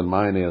shorter than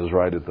mine is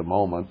right at the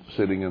moment,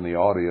 sitting in the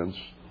audience,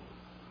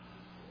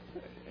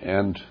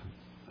 and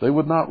they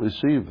would not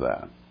receive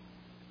that.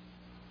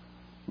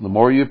 The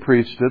more you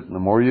preached it, and the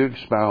more you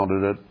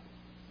expounded it,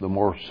 the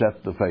more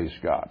set the face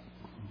got.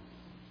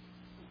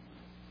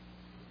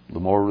 The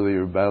more the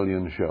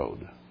rebellion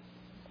showed.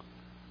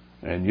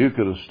 And you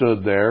could have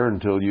stood there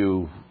until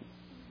you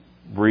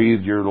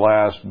breathed your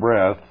last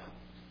breath,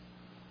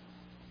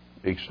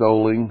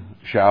 extolling,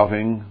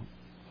 shouting,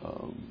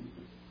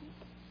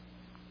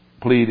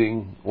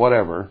 pleading,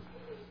 whatever,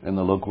 and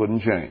the look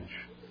wouldn't change.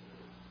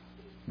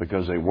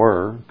 Because they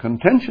were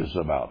contentious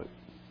about it.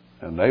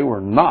 And they were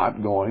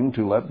not going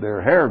to let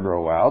their hair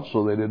grow out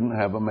so they didn't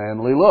have a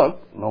manly look,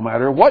 no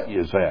matter what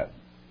you said.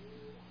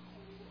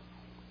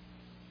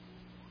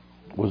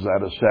 Was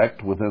that a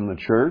sect within the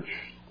church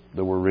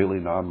that were really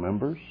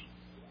non-members?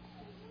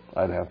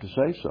 I'd have to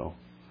say so.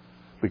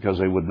 Because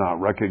they would not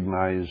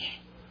recognize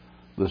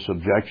the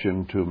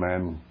subjection to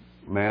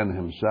man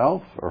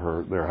himself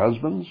or their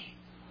husbands.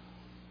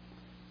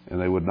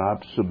 And they would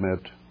not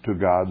submit to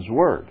God's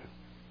Word.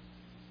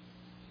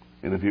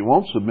 And if you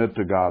won't submit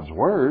to God's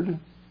Word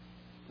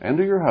and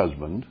to your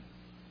husband,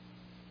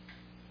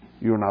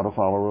 you're not a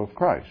follower of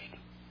Christ.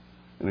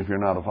 And if you're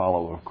not a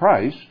follower of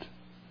Christ,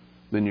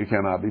 then you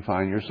cannot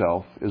define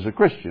yourself as a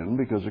Christian,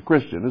 because a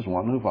Christian is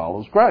one who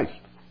follows Christ.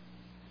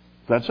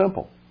 It's that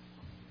simple.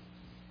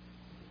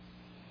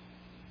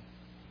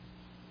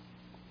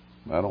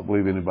 I don't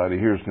believe anybody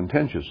here is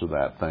contentious of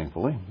that,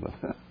 thankfully.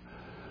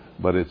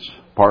 But it's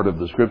part of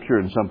the Scripture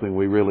and something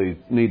we really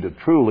need to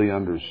truly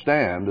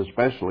understand,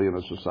 especially in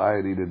a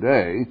society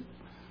today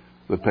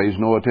that pays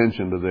no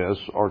attention to this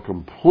or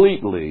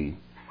completely,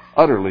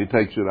 utterly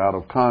takes it out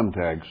of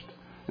context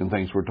and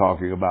thinks we're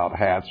talking about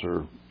hats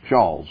or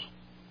shawls.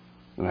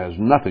 It has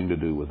nothing to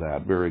do with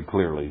that very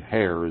clearly.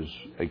 Hair is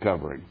a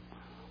covering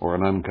or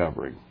an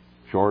uncovering,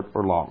 short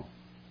or long.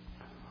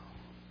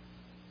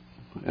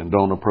 And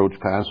don't approach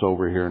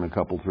Passover here in a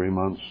couple, 3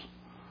 months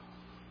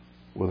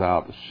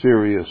without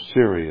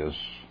serious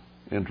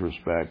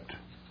introspect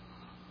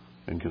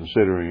and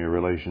considering your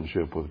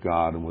relationship with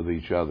God and with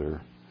each other,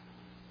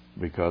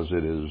 because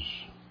it is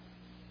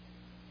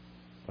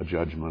a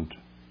judgment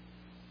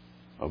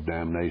of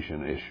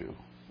damnation issue,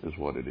 is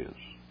what it is.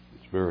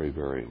 It's very,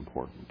 very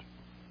important.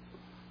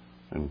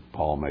 And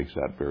Paul makes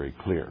that very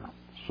clear.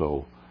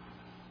 So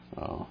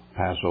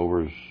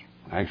Passover's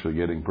actually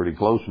getting pretty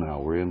close now.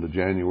 We're into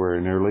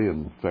January nearly,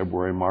 and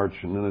February, March,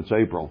 and then it's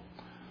April.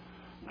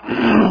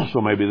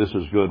 So maybe this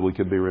is good. We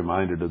could be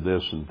reminded of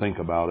this and think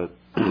about it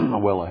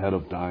well ahead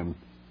of time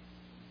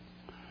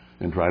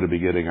and try to be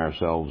getting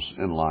ourselves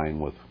in line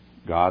with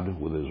God,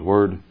 with His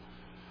Word,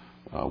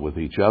 with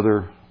each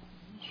other,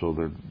 so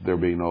that there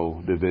be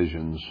no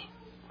divisions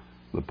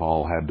that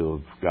Paul had to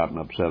have gotten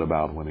upset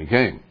about when he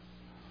came.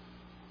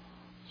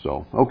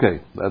 So,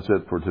 okay, that's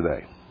it for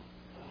today.